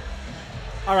higher.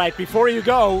 All right, before you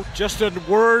go, just a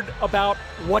word about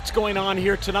what's going on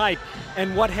here tonight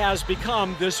and what has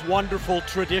become this wonderful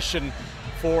tradition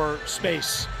for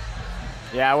space.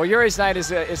 Yeah, well, Yuri's Night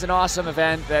is an awesome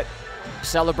event that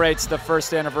celebrates the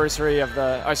first anniversary of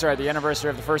the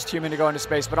anniversary of the first human to go into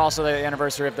space, but also the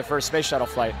anniversary of the first space shuttle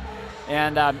flight.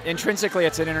 And intrinsically,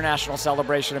 it's an international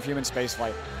celebration of human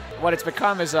spaceflight. What it's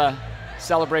become is a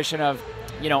celebration of,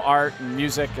 art and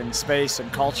music and space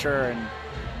and culture and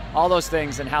all those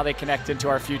things and how they connect into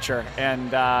our future.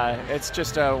 And it's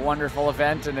just a wonderful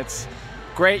event, and it's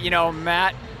great.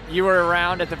 Matt, you were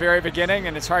around at the very beginning,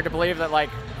 and it's hard to believe that,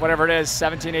 whatever it is,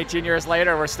 17, 18 years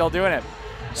later, we're still doing it.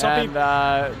 And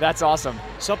that's awesome.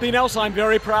 Something else I'm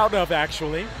very proud of,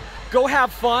 actually. Go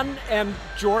have fun, and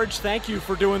George, thank you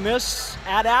for doing this.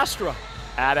 Ad Astra.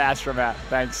 Ad Astra, Matt.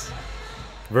 Thanks.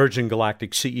 Virgin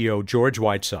Galactic CEO George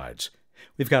Whitesides.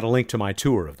 We've got a link to my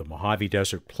tour of the Mojave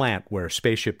Desert plant where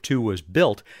Spaceship Two was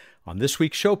built on this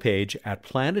week's show page at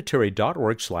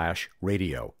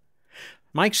planetary.org/radio.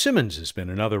 Mike Simmons has been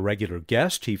another regular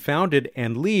guest. He founded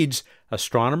and leads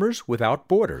Astronomers Without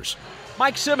Borders.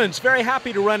 Mike Simmons, very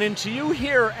happy to run into you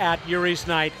here at Yuri's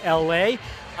Night, LA.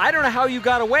 I don't know how you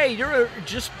got away. You're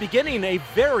just beginning a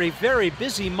very, very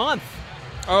busy month.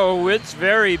 Oh, it's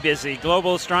very busy.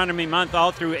 Global Astronomy Month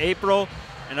all through April,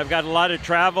 and I've got a lot of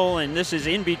travel, and this is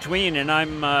in between, and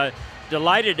I'm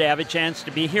delighted to have a chance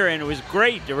to be here, and it was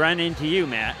great to run into you,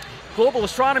 Matt. Global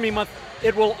Astronomy Month,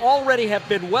 it will already have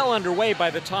been well underway by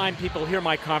the time people hear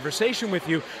my conversation with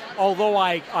you, although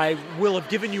I will have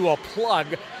given you a plug,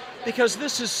 because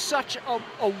this is such a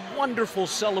wonderful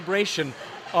celebration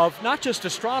of not just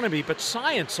astronomy, but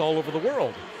science all over the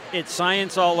world. It's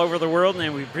science all over the world,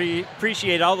 and we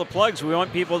appreciate all the plugs. We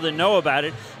want people to know about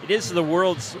it. It is the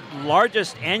world's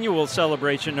largest annual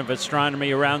celebration of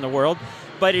astronomy around the world,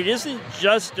 but it isn't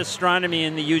just astronomy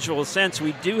in the usual sense.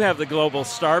 We do have the Global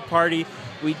Star Party.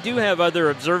 We do have other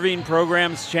observing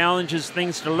programs, challenges,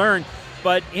 things to learn,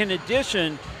 but in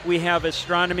addition, we have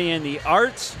astronomy in the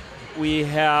arts. We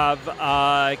have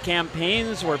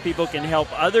campaigns where people can help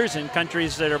others in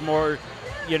countries that are more,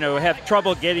 have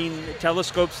trouble getting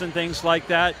telescopes and things like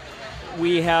that.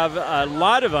 We have a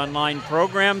lot of online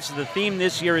programs. The theme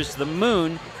this year is the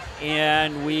moon,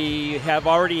 and we have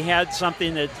already had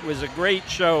something that was a great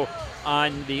show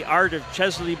on the art of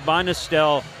Chesley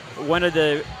Bonestell, one of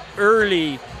the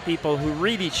early people who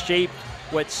really shaped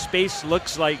what space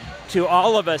looks like to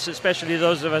all of us, especially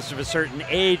those of us of a certain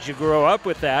age who grow up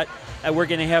with that. We're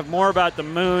going to have more about the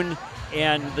moon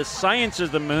and the science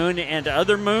of the moon and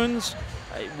other moons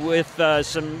with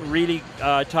some really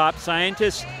top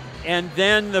scientists, and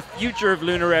then the future of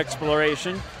lunar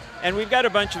exploration. And we've got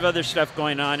a bunch of other stuff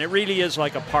going on. It really is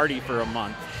like a party for a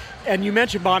month. And you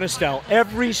mentioned Bonestell.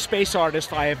 Every space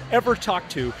artist I have ever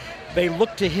talked to, they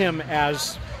look to him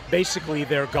as basically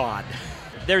their god.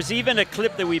 There's even a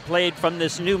clip that we played from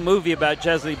this new movie about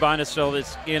Chesley Bonestell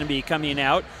that's going to be coming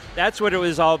out. That's what it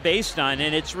was all based on,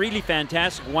 and it's really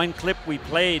fantastic. One clip we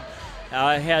played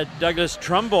had Douglas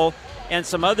Trumbull and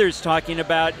some others talking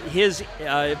about his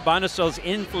Bonestell's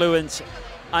influence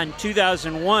on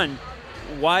 2001,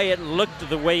 why it looked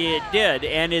the way it did,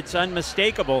 and it's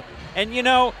unmistakable. And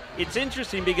it's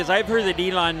interesting because I've heard that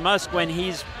Elon Musk, when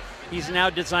he's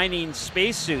now designing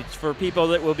spacesuits for people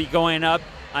that will be going up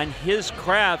on his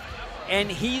craft, and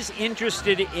he's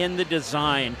interested in the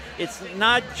design. It's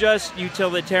not just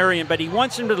utilitarian, but he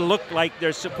wants them to look like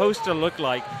they're supposed to look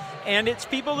like. And it's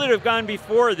people that have gone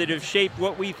before that have shaped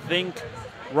what we think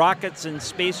rockets and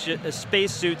space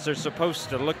suits are supposed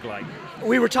to look like.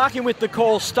 We were talking with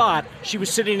Nicole Stott, she was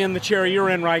sitting in the chair you're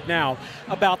in right now,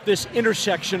 about this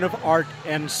intersection of art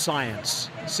and science.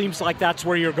 Seems like that's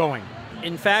where you're going.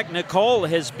 In fact, Nicole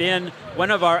has been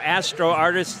one of our Astro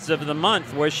Artists of the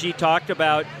Month, where she talked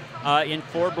about, in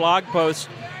 4 blog posts,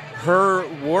 her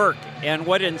work and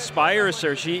what inspires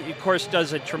her. She, of course,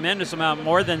 does a tremendous amount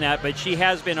more than that, but she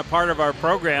has been a part of our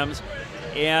programs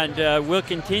and will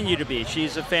continue to be.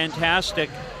 She's a fantastic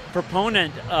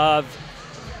proponent of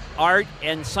art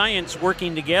and science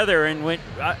working together, and when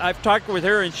I've talked with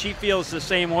her, and she feels the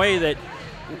same way, that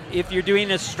if you're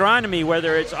doing astronomy,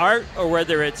 whether it's art or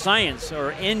whether it's science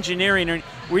or engineering,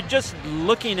 we're just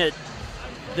looking at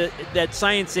that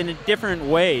science in different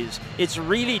ways. It's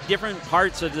really different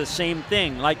parts of the same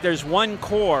thing. Like there's one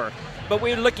core, but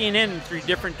we're looking in through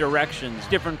different directions,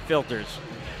 different filters.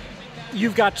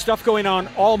 You've got stuff going on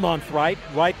all month, right?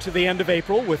 Right to the end of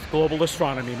April with Global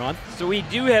Astronomy Month. So we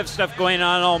do have stuff going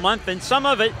on all month, and some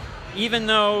of it, even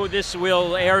though this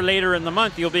will air later in the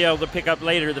month, you'll be able to pick up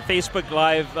later. The Facebook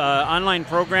Live online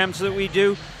programs that we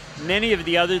do, many of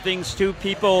the other things too,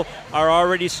 people are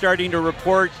already starting to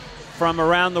report from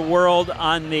around the world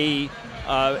on the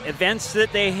events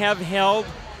that they have held.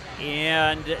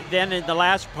 And then in the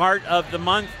last part of the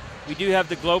month, we do have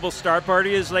the Global Star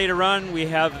Party is later on. We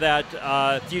have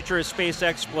that Future of Space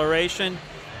Exploration.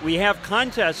 We have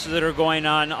contests that are going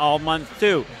on all month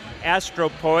too. Astro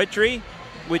Poetry,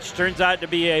 which turns out to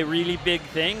be a really big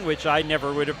thing, which I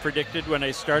never would have predicted when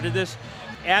I started this.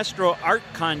 Astro Art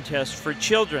Contest for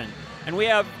children. And we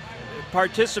have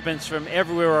participants from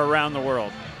everywhere around the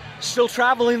world. Still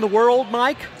traveling the world,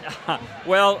 Mike?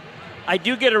 Well, I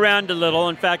do get around a little.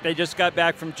 In fact, I just got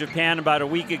back from Japan about a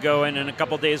week ago, and in a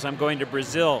couple days I'm going to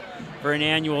Brazil for an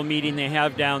annual meeting they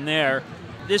have down there.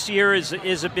 This year is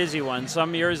a busy one.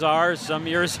 Some years are, some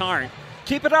years aren't.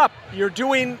 Keep it up. You're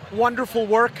doing wonderful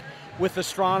work with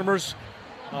Astronomers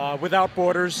Without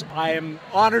Borders. I am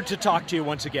honored to talk to you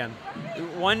once again.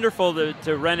 Wonderful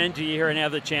to run into you here and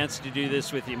have the chance to do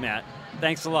this with you, Matt.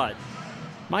 Thanks a lot.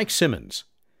 Mike Simmons.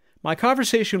 My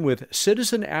conversation with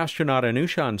citizen astronaut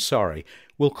Anousheh Ansari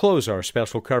will close our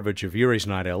special coverage of Yuri's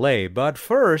Night LA, but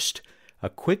first,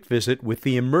 a quick visit with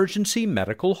the emergency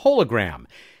medical hologram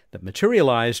that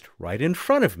materialized right in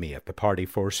front of me at the Party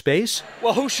for Space.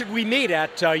 Well, who should we meet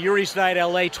at Yuri's Night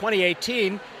LA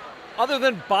 2018 other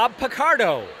than Bob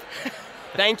Picardo?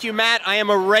 Thank you, Matt. I am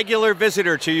a regular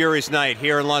visitor to Yuri's Night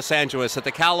here in Los Angeles at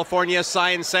the California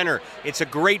Science Center. It's a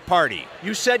great party.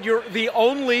 You said you're the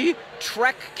only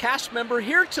Trek cast member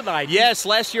here tonight. Yes,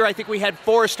 last year I think we had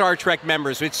 4 Star Trek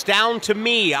members. It's down to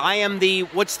me. I am the,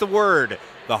 what's the word?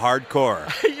 The hardcore.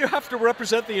 You have to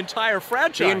represent the entire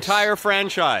franchise. The entire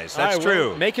franchise. That's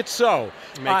true. Make it so.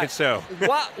 Make it so.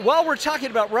 While we're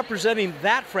talking about representing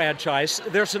that franchise,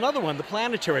 there's another one, the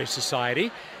Planetary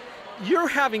Society. You're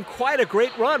having quite a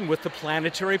great run with the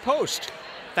Planetary Post.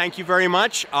 Thank you very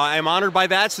much. I'm honored by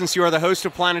that since you are the host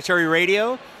of Planetary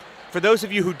Radio. For those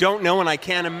of you who don't know, and I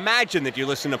can't imagine that you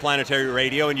listen to Planetary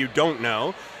Radio and you don't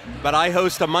know, but I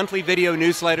host a monthly video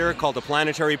newsletter called the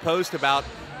Planetary Post about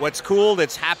what's cool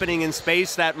that's happening in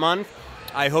space that month.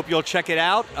 I hope you'll check it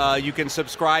out. You can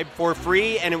subscribe for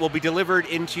free, and it will be delivered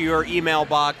into your email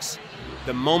box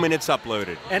the moment it's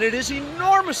uploaded. And it is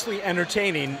enormously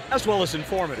entertaining as well as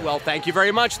informative. Well, thank you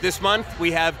very much. This month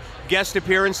we have guest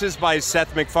appearances by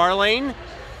Seth MacFarlane.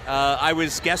 I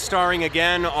was guest starring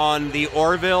again on the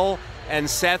Orville, and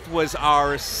Seth was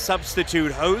our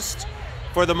substitute host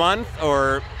for the month,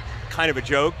 or kind of a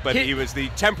joke, but he was the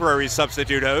temporary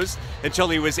substitute host until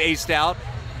he was aced out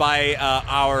by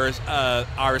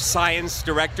our science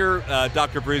director,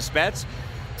 Dr. Bruce Betts.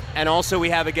 And also we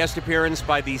have a guest appearance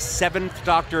by the 7th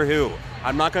Doctor Who.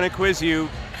 I'm not going to quiz you.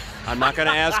 I'm not going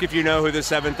to ask if you know who the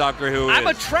 7th Doctor Who is. I'm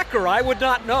a Trekker. I would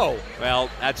not know. Well,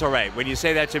 that's all right. When you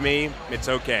say that to me, it's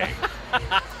okay.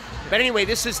 But anyway,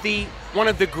 this is one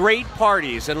of the great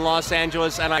parties in Los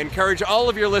Angeles, and I encourage all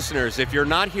of your listeners, if you're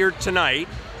not here tonight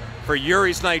for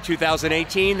Yuri's Night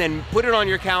 2018, then put it on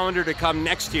your calendar to come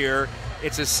next year.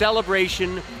 It's a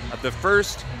celebration of the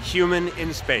first human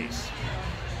in space.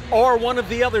 Or one of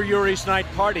the other Yuri's Night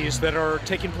parties that are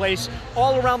taking place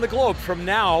all around the globe from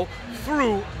now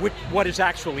through what is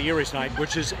actually Yuri's Night,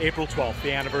 which is April 12th,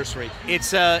 the anniversary.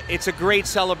 It's a great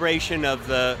celebration of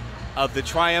the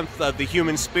triumph of the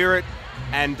human spirit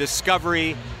and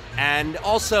discovery, and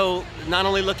also not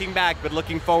only looking back, but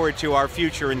looking forward to our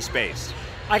future in space.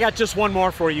 I got just one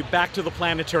more for you, back to the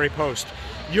Planetary Post.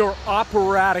 Your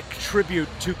operatic tribute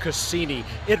to Cassini,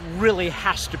 it really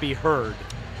has to be heard.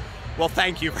 Well,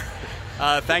 thank you.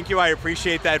 Thank you. I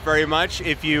appreciate that very much.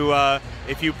 If you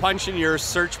punch in your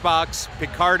search box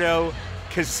Picardo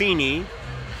Cassini,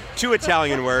 2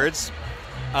 Italian words,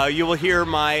 you will hear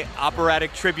my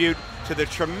operatic tribute to the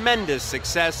tremendous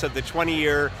success of the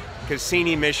 20-year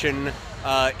Cassini mission.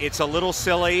 It's a little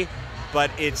silly, but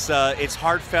it's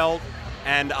heartfelt,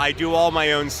 and I do all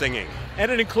my own singing. And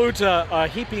it includes a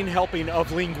heaping helping of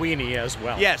linguine as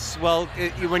well. Yes. Well,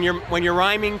 when you're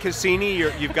rhyming Cassini,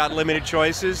 you've got limited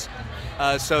choices.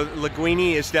 So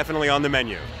linguine is definitely on the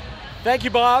menu. Thank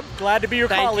you, Bob. Glad to be your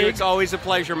colleague. Thank you. It's always a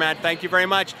pleasure, Matt. Thank you very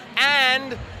much.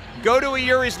 And go to a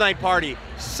Yuri's Night party.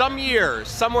 Some year,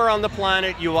 somewhere on the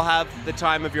planet, you will have the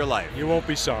time of your life. You won't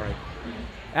be sorry.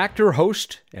 Actor,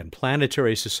 host, and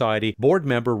Planetary Society board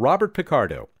member Robert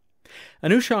Picardo.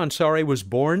 Anousheh Ansari was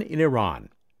born in Iran.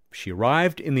 She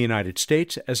arrived in the United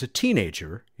States as a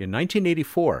teenager in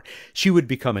 1984. She would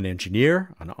become an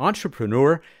engineer, an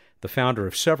entrepreneur, the founder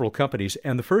of several companies,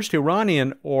 and the first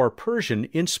Iranian or Persian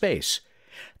in space.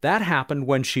 That happened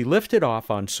when she lifted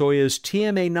off on Soyuz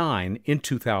TMA-9 in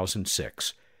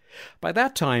 2006. By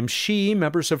that time, she,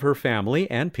 members of her family,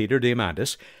 and Peter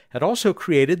Diamandis had also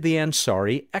created the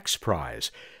Ansari X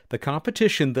Prize, the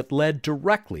competition that led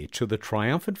directly to the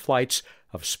triumphant flights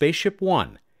of Spaceship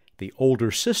One, the older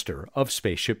sister of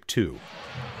Spaceship Two.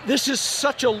 This is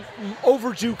such an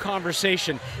overdue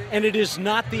conversation, and it is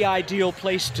not the ideal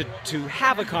place to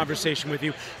have a conversation with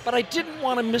you, but I didn't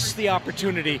want to miss the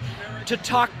opportunity to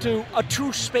talk to a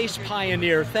true space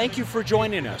pioneer. Thank you for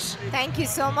joining us. Thank you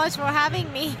so much for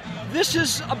having me. This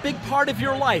is a big part of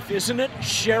your life, isn't it?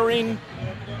 Sharing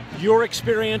your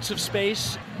experience of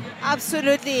space.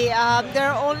 Absolutely.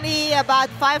 There are only about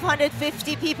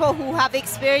 550 people who have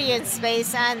experienced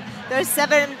space, and there's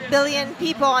 7 billion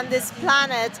people on this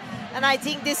planet. And I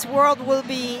think this world will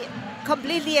be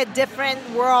completely a different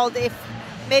world if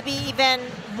maybe even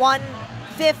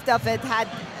 1/5 of it had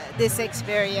this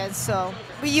experience. So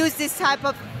we use this type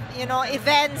of,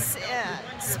 events,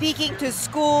 speaking to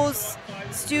schools,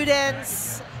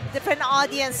 students, different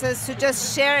audiences to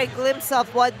just share a glimpse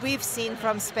of what we've seen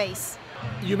from space.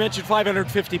 You mentioned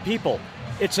 550 people.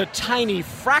 It's a tiny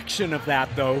fraction of that,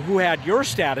 though, who had your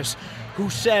status, who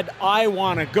said, I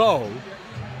want to go,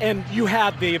 and you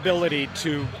had the ability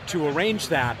to arrange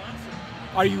that.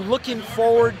 Are you looking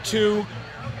forward to,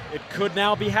 it could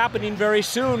now be happening very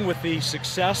soon with the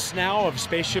success now of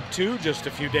Spaceship Two just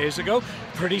a few days ago.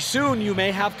 Pretty soon you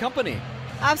may have company.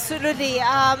 Absolutely.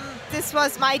 This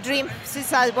was my dream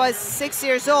since I was 6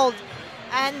 years old.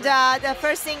 And the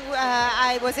first thing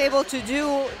I was able to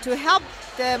do to help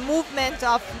the movement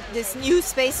of this new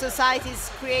space society's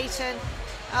creation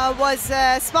was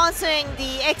sponsoring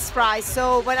the X Prize.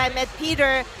 So when I met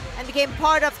Peter and became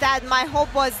part of that, my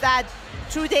hope was that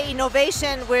through the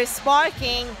innovation we're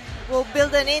sparking, we'll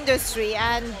build an industry.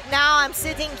 And now I'm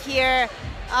sitting here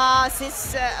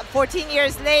since 14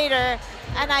 years later,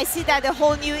 and I see that a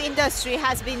whole new industry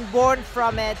has been born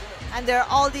from it. And there are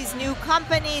all these new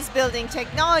companies building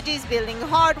technologies, building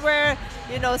hardware,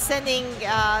 sending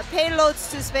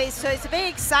payloads to space. So it's very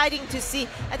exciting to see.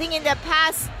 I think in the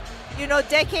past,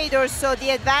 decade or so,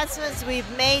 the advancements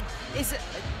we've made is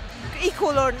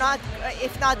equal or not,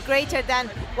 if not greater than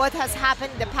what has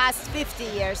happened in the past 50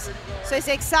 years. So it's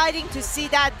exciting to see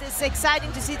that. It's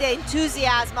exciting to see the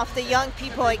enthusiasm of the young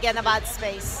people again about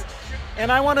space. And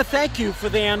I want to thank you for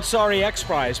the Ansari X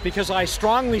Prize, because I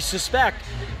strongly suspect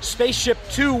Spaceship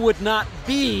Two would not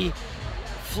be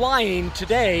flying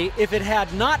today if it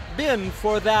had not been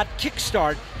for that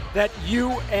kickstart that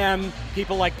you and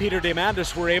people like Peter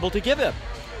Diamandis were able to give it.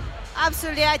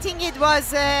 Absolutely. I think it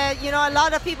was, a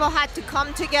lot of people had to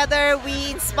come together.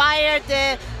 We inspired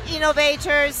the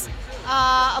innovators.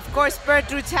 Of course, Bert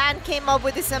Rutan came up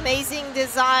with this amazing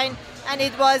design. And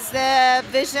it was the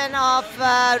vision of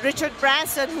Richard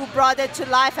Branson who brought it to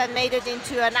life and made it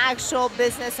into an actual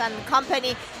business and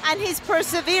company. And his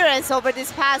perseverance over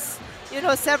this past,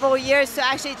 several years to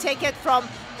actually take it from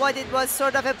what it was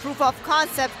sort of a proof of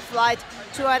concept flight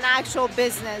to an actual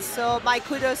business. So my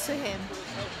kudos to him.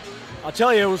 I'll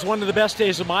tell you, it was one of the best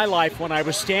days of my life when I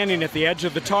was standing at the edge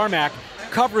of the tarmac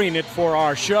covering it for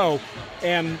our show,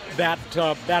 and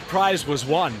that prize was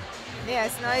won.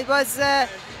 Yes, no, it was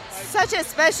such a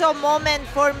special moment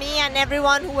for me and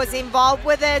everyone who was involved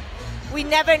with it. We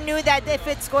never knew that if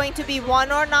it's going to be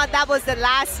won or not. That was the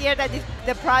last year that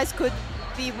the prize could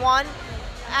be won.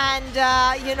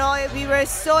 And, we were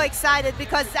so excited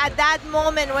because at that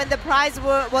moment when the prize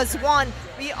was won,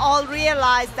 we all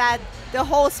realized that the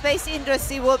whole space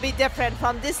industry will be different.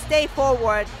 From this day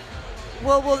forward, we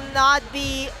will not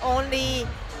be only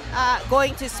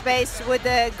going to space with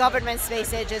the government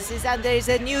space agencies, and there is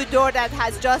a new door that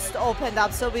has just opened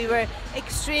up. So we were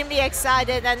extremely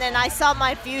excited, and then I saw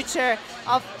my future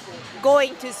of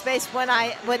going to space when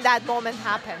that moment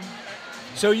happened.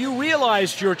 So you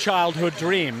realized your childhood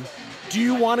dream. Do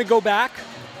you want to go back?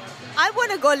 I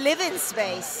want to go live in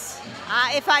space.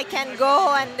 If I can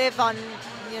go and live on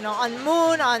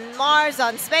Moon, on Mars,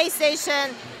 on space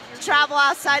station, travel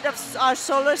outside of our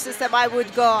solar system, I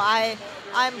would go.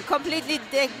 I'm completely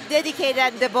dedicated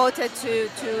and devoted to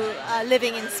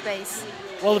living in space.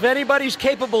 Well, if anybody's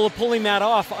capable of pulling that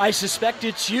off, I suspect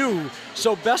it's you.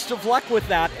 So best of luck with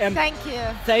that. And thank you.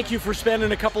 Thank you for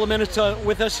spending a couple of minutes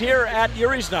with us here at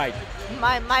Yuri's Night.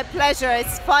 My pleasure.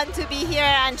 It's fun to be here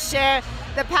and share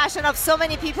the passion of so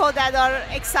many people that are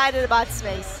excited about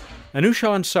space. Anousheh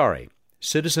Ansari,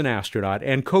 citizen astronaut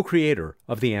and co-creator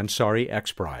of the Ansari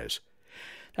X Prize.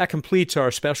 That completes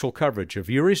our special coverage of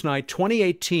Yuri's Night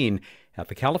 2018 at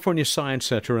the California Science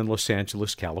Center in Los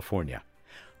Angeles, California.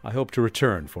 I hope to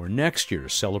return for next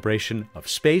year's celebration of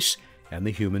space and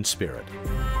the human spirit.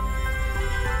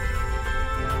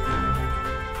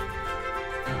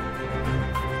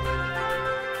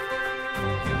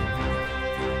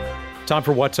 Time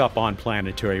for What's Up on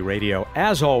Planetary Radio.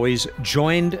 As always,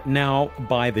 joined now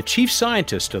by the chief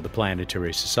scientist of the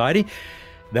Planetary Society.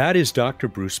 That is Dr.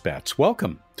 Bruce Betts.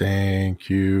 Welcome. Thank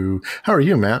you. How are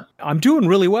you, Matt? I'm doing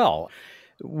really well.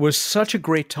 It was such a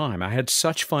great time. I had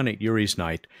such fun at Yuri's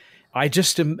Night. I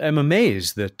just am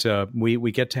amazed that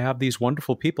we get to have these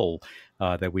wonderful people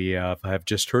that we have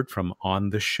just heard from on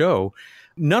the show,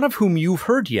 none of whom you've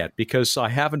heard yet because I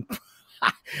haven't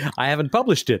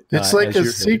published it. It's like a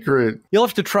secret. You'll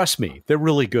have to trust me. They're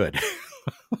really good.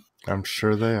 I'm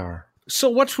sure they are. So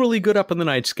what's really good up in the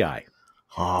night sky?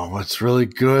 Oh, what's really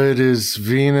good is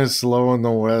Venus low in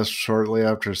the west shortly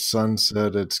after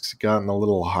sunset. It's gotten a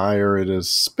little higher. It is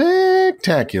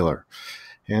spectacular.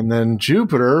 And then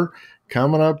Jupiter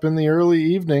coming up in the early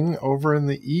evening over in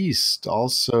the east,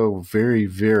 also very,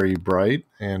 very bright.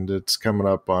 And it's coming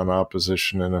up on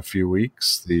opposition in a few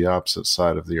weeks, the opposite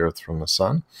side of the Earth from the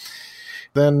sun.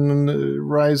 Then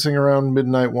rising around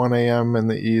midnight, 1 a.m. in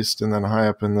the east, and then high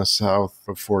up in the south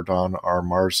before dawn are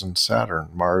Mars and Saturn.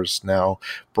 Mars now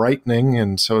brightening,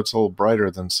 and so it's a little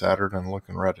brighter than Saturn and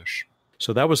looking reddish.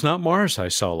 So that was not Mars I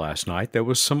saw last night. There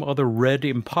was some other red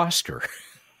imposter.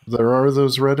 There are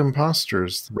those red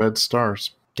imposters, red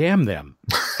stars. Damn them.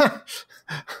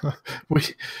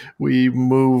 We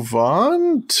move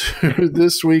on to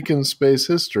this week in space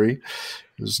history.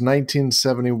 It was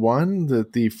 1971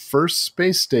 that the first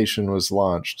space station was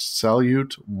launched,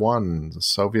 Salyut 1, the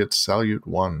Soviet Salyut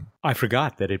 1. I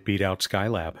forgot that it beat out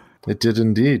Skylab. It did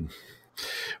indeed.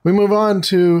 We move on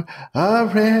to a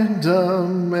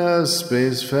random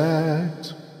space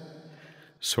fact.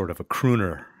 Sort of a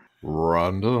crooner.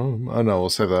 Random. Oh, no,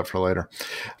 we'll save that for later.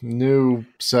 New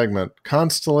segment,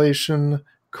 Constellation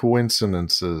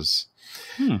Coincidences.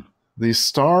 The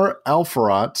star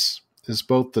Alpheratz is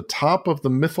both the top of the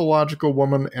mythological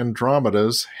woman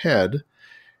Andromeda's head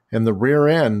and the rear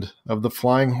end of the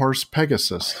flying horse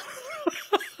Pegasus.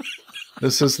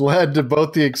 This has led to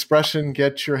both the expression,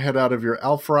 get your head out of your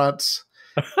Alpheratz,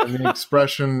 and the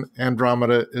expression,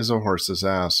 Andromeda is a horse's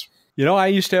ass. You know, I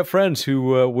used to have friends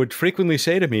who would frequently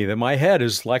say to me that my head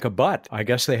is like a butt. I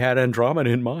guess they had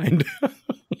Andromeda in mind.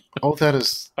 Oh, that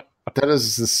is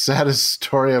the saddest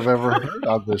story I've ever heard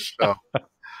on this show.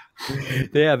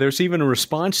 Yeah, there's even a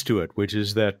response to it, which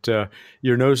is that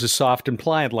your nose is soft and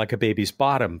pliant like a baby's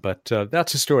bottom. But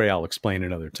that's a story I'll explain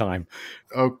another time.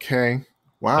 Okay.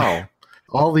 Wow.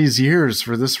 All these years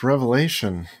for this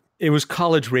revelation. It was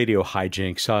college radio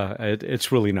hijinks.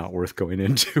 It's really not worth going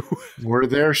into. Were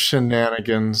there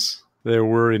shenanigans? There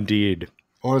were indeed.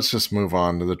 Well, let's just move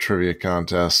on to the trivia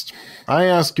contest. I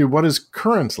ask you, what is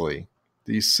currently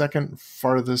the second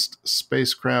farthest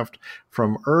spacecraft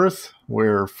from Earth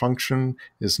where function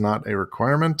is not a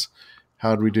requirement?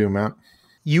 How'd we do, Matt?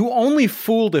 You only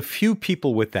fooled a few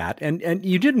people with that, and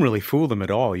you didn't really fool them at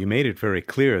all. You made it very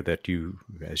clear that you,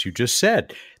 as you just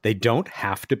said, they don't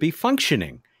have to be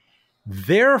functioning.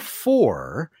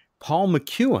 Therefore, Paul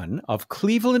McEwen of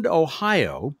Cleveland,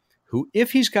 Ohio, who,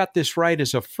 if he's got this right,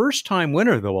 is a first-time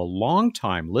winner, though a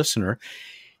long-time listener,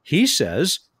 he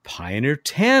says Pioneer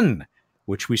 10,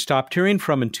 which we stopped hearing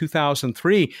from in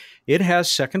 2003, it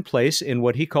has second place in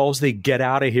what he calls the Get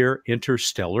Out of Here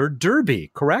Interstellar Derby,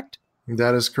 correct?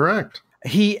 That is correct.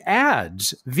 He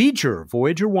adds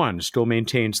Voyager 1 still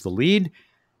maintains the lead.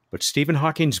 But Stephen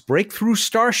Hawking's breakthrough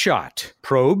starshot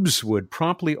probes would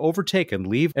promptly overtake and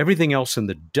leave everything else in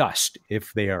the dust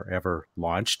if they are ever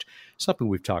launched. Something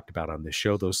we've talked about on this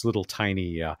show, those little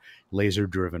tiny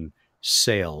laser-driven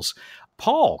sails.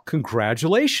 Paul,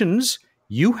 congratulations.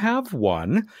 You have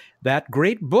won that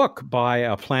great book by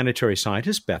a planetary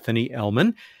scientist, Bethany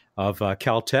Ehlmann of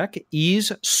Caltech,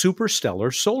 E's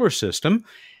Superstellar Solar System.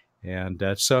 And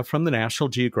that's from the National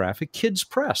Geographic Kids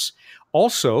Press.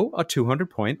 Also, a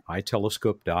 200-point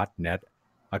itelescope.net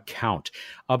account.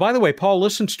 By the way, Paul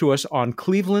listens to us on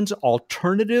Cleveland's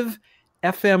alternative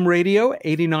FM radio,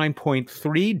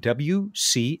 89.3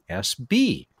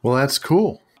 WCSB. Well, that's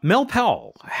cool. Mel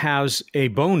Powell has a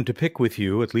bone to pick with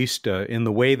you, at least in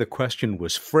the way the question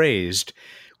was phrased,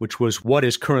 which was, what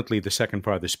is currently the second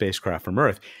farthest spacecraft from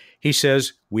Earth? He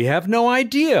says, we have no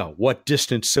idea what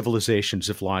distant civilizations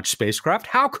have launched spacecraft.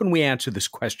 How can we answer this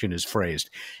question as phrased?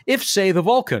 If, say, the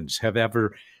Vulcans have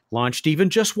ever launched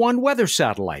even just one weather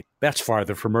satellite, that's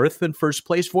farther from Earth than first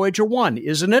place Voyager 1,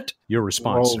 isn't it? Your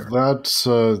response, sir.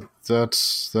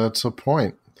 That's a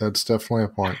point. That's definitely a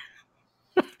point.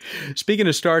 Speaking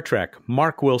of Star Trek,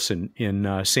 Mark Wilson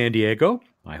in San Diego,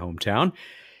 my hometown,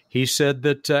 he said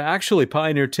that actually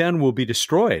Pioneer 10 will be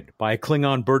destroyed by a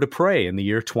Klingon bird of prey in the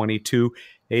year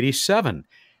 2287.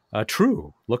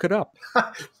 True. Look it up.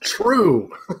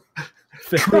 True.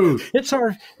 True. It's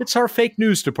our fake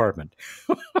news department.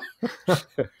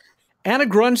 Anna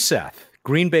Grunseth,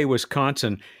 Green Bay,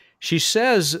 Wisconsin. She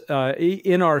says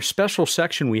in our special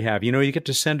section we have, you get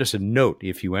to send us a note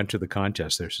if you enter the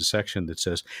contest. There's a section that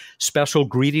says special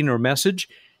greeting or message.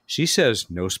 She says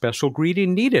no special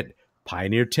greeting needed.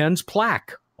 Pioneer 10's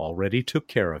plaque already took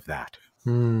care of that.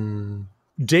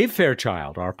 Dave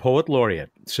Fairchild, our poet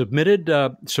laureate, submitted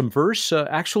some verse,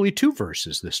 actually 2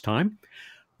 verses this time.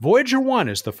 Voyager 1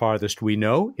 is the farthest we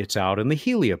know. It's out in the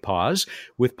heliopause,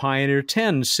 with Pioneer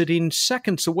 10 sitting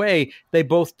seconds away. They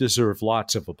both deserve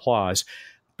lots of applause.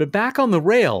 But back on the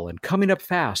rail and coming up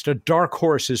fast, a dark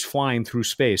horse is flying through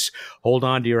space. Hold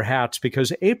on to your hats,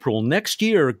 because April next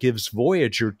year gives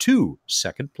Voyager 2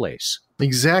 second place.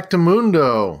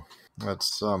 Exactamundo.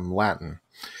 That's Latin.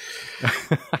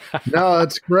 No,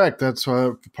 that's correct. That's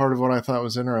part of what I thought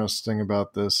was interesting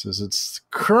about this is it's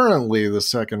currently the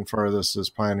second farthest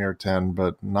is Pioneer 10,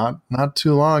 but not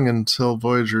too long until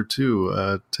Voyager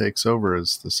 2 takes over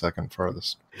as the second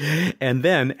farthest. And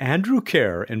then Andrew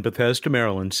Kerr in Bethesda,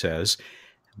 Maryland says,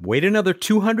 wait another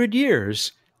 200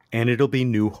 years and it'll be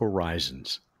New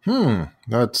Horizons.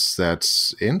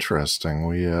 That's interesting.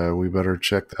 We better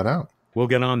check that out. We'll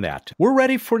get on that. We're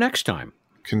ready for next time.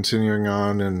 Continuing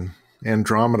on in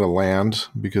Andromeda land,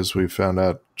 because we found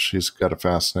out she's got a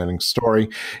fascinating story.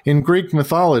 In Greek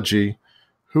mythology,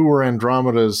 who were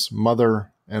Andromeda's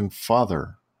mother and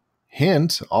father?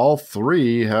 Hint, all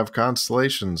 3 have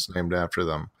constellations named after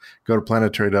them. Go to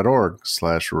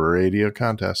planetary.org/radio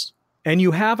contest. And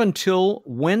you have until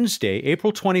Wednesday,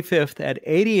 April 25th at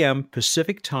 8 a.m.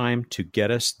 Pacific time to get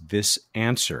us this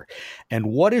answer. And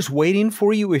what is waiting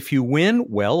for you if you win?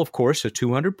 Well, of course, a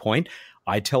 200-point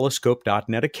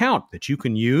itelescope.net account that you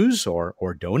can use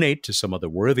or donate to some other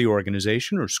worthy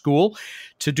organization or school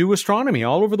to do astronomy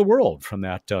all over the world from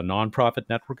that nonprofit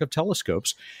network of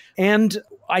telescopes. And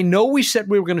I know we said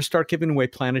we were going to start giving away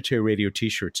Planetary Radio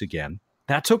t-shirts again.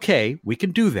 That's okay. We can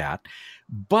do that.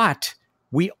 But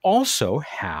we also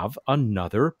have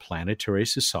another Planetary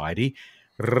Society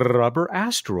rubber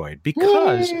asteroid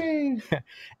because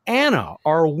Anna,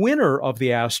 our winner of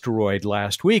the asteroid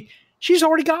last week, she's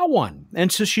already got one.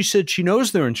 And so she said she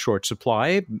knows they're in short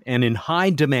supply and in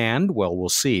high demand. Well, we'll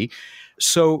see.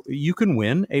 So you can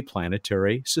win a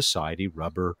Planetary Society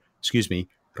rubber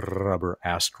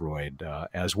asteroid,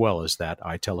 as well as that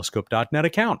itelescope.net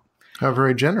account. How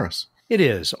very generous. It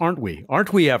is, aren't we?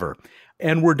 Aren't we ever?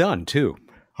 And we're done, too.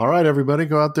 All right, everybody,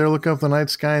 go out there, look up the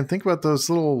night sky, and think about those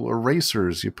little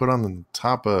erasers you put on the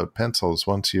top of pencils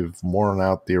once you've worn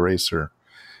out the eraser,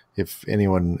 if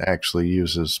anyone actually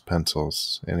uses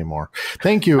pencils anymore.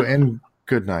 Thank you, and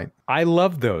good night. I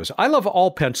love those. I love all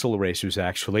pencil erasers,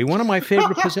 actually. One of my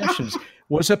favorite possessions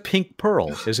was a pink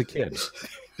pearl as a kid.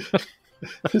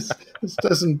 This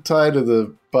doesn't tie to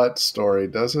the butt story,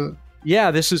 does it? Yeah,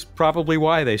 this is probably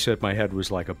why they said my head was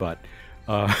like a butt.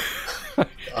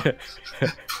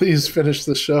 Please finish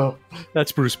the show.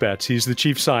 That's Bruce Betts. He's the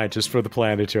chief scientist for the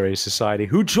Planetary Society,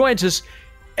 who joins us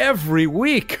every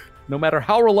week, no matter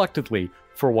how reluctantly,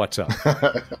 for What's Up.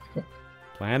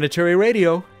 Planetary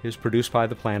Radio is produced by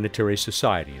the Planetary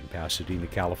Society in Pasadena,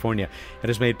 California, and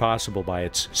is made possible by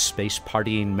its space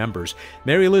partying members.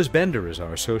 Mary Liz Bender is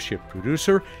our associate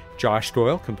producer. Josh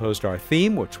Doyle composed our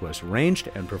theme, which was arranged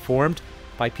and performed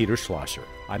by Peter Schlosser.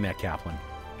 I'm Matt Kaplan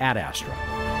at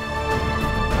Astra.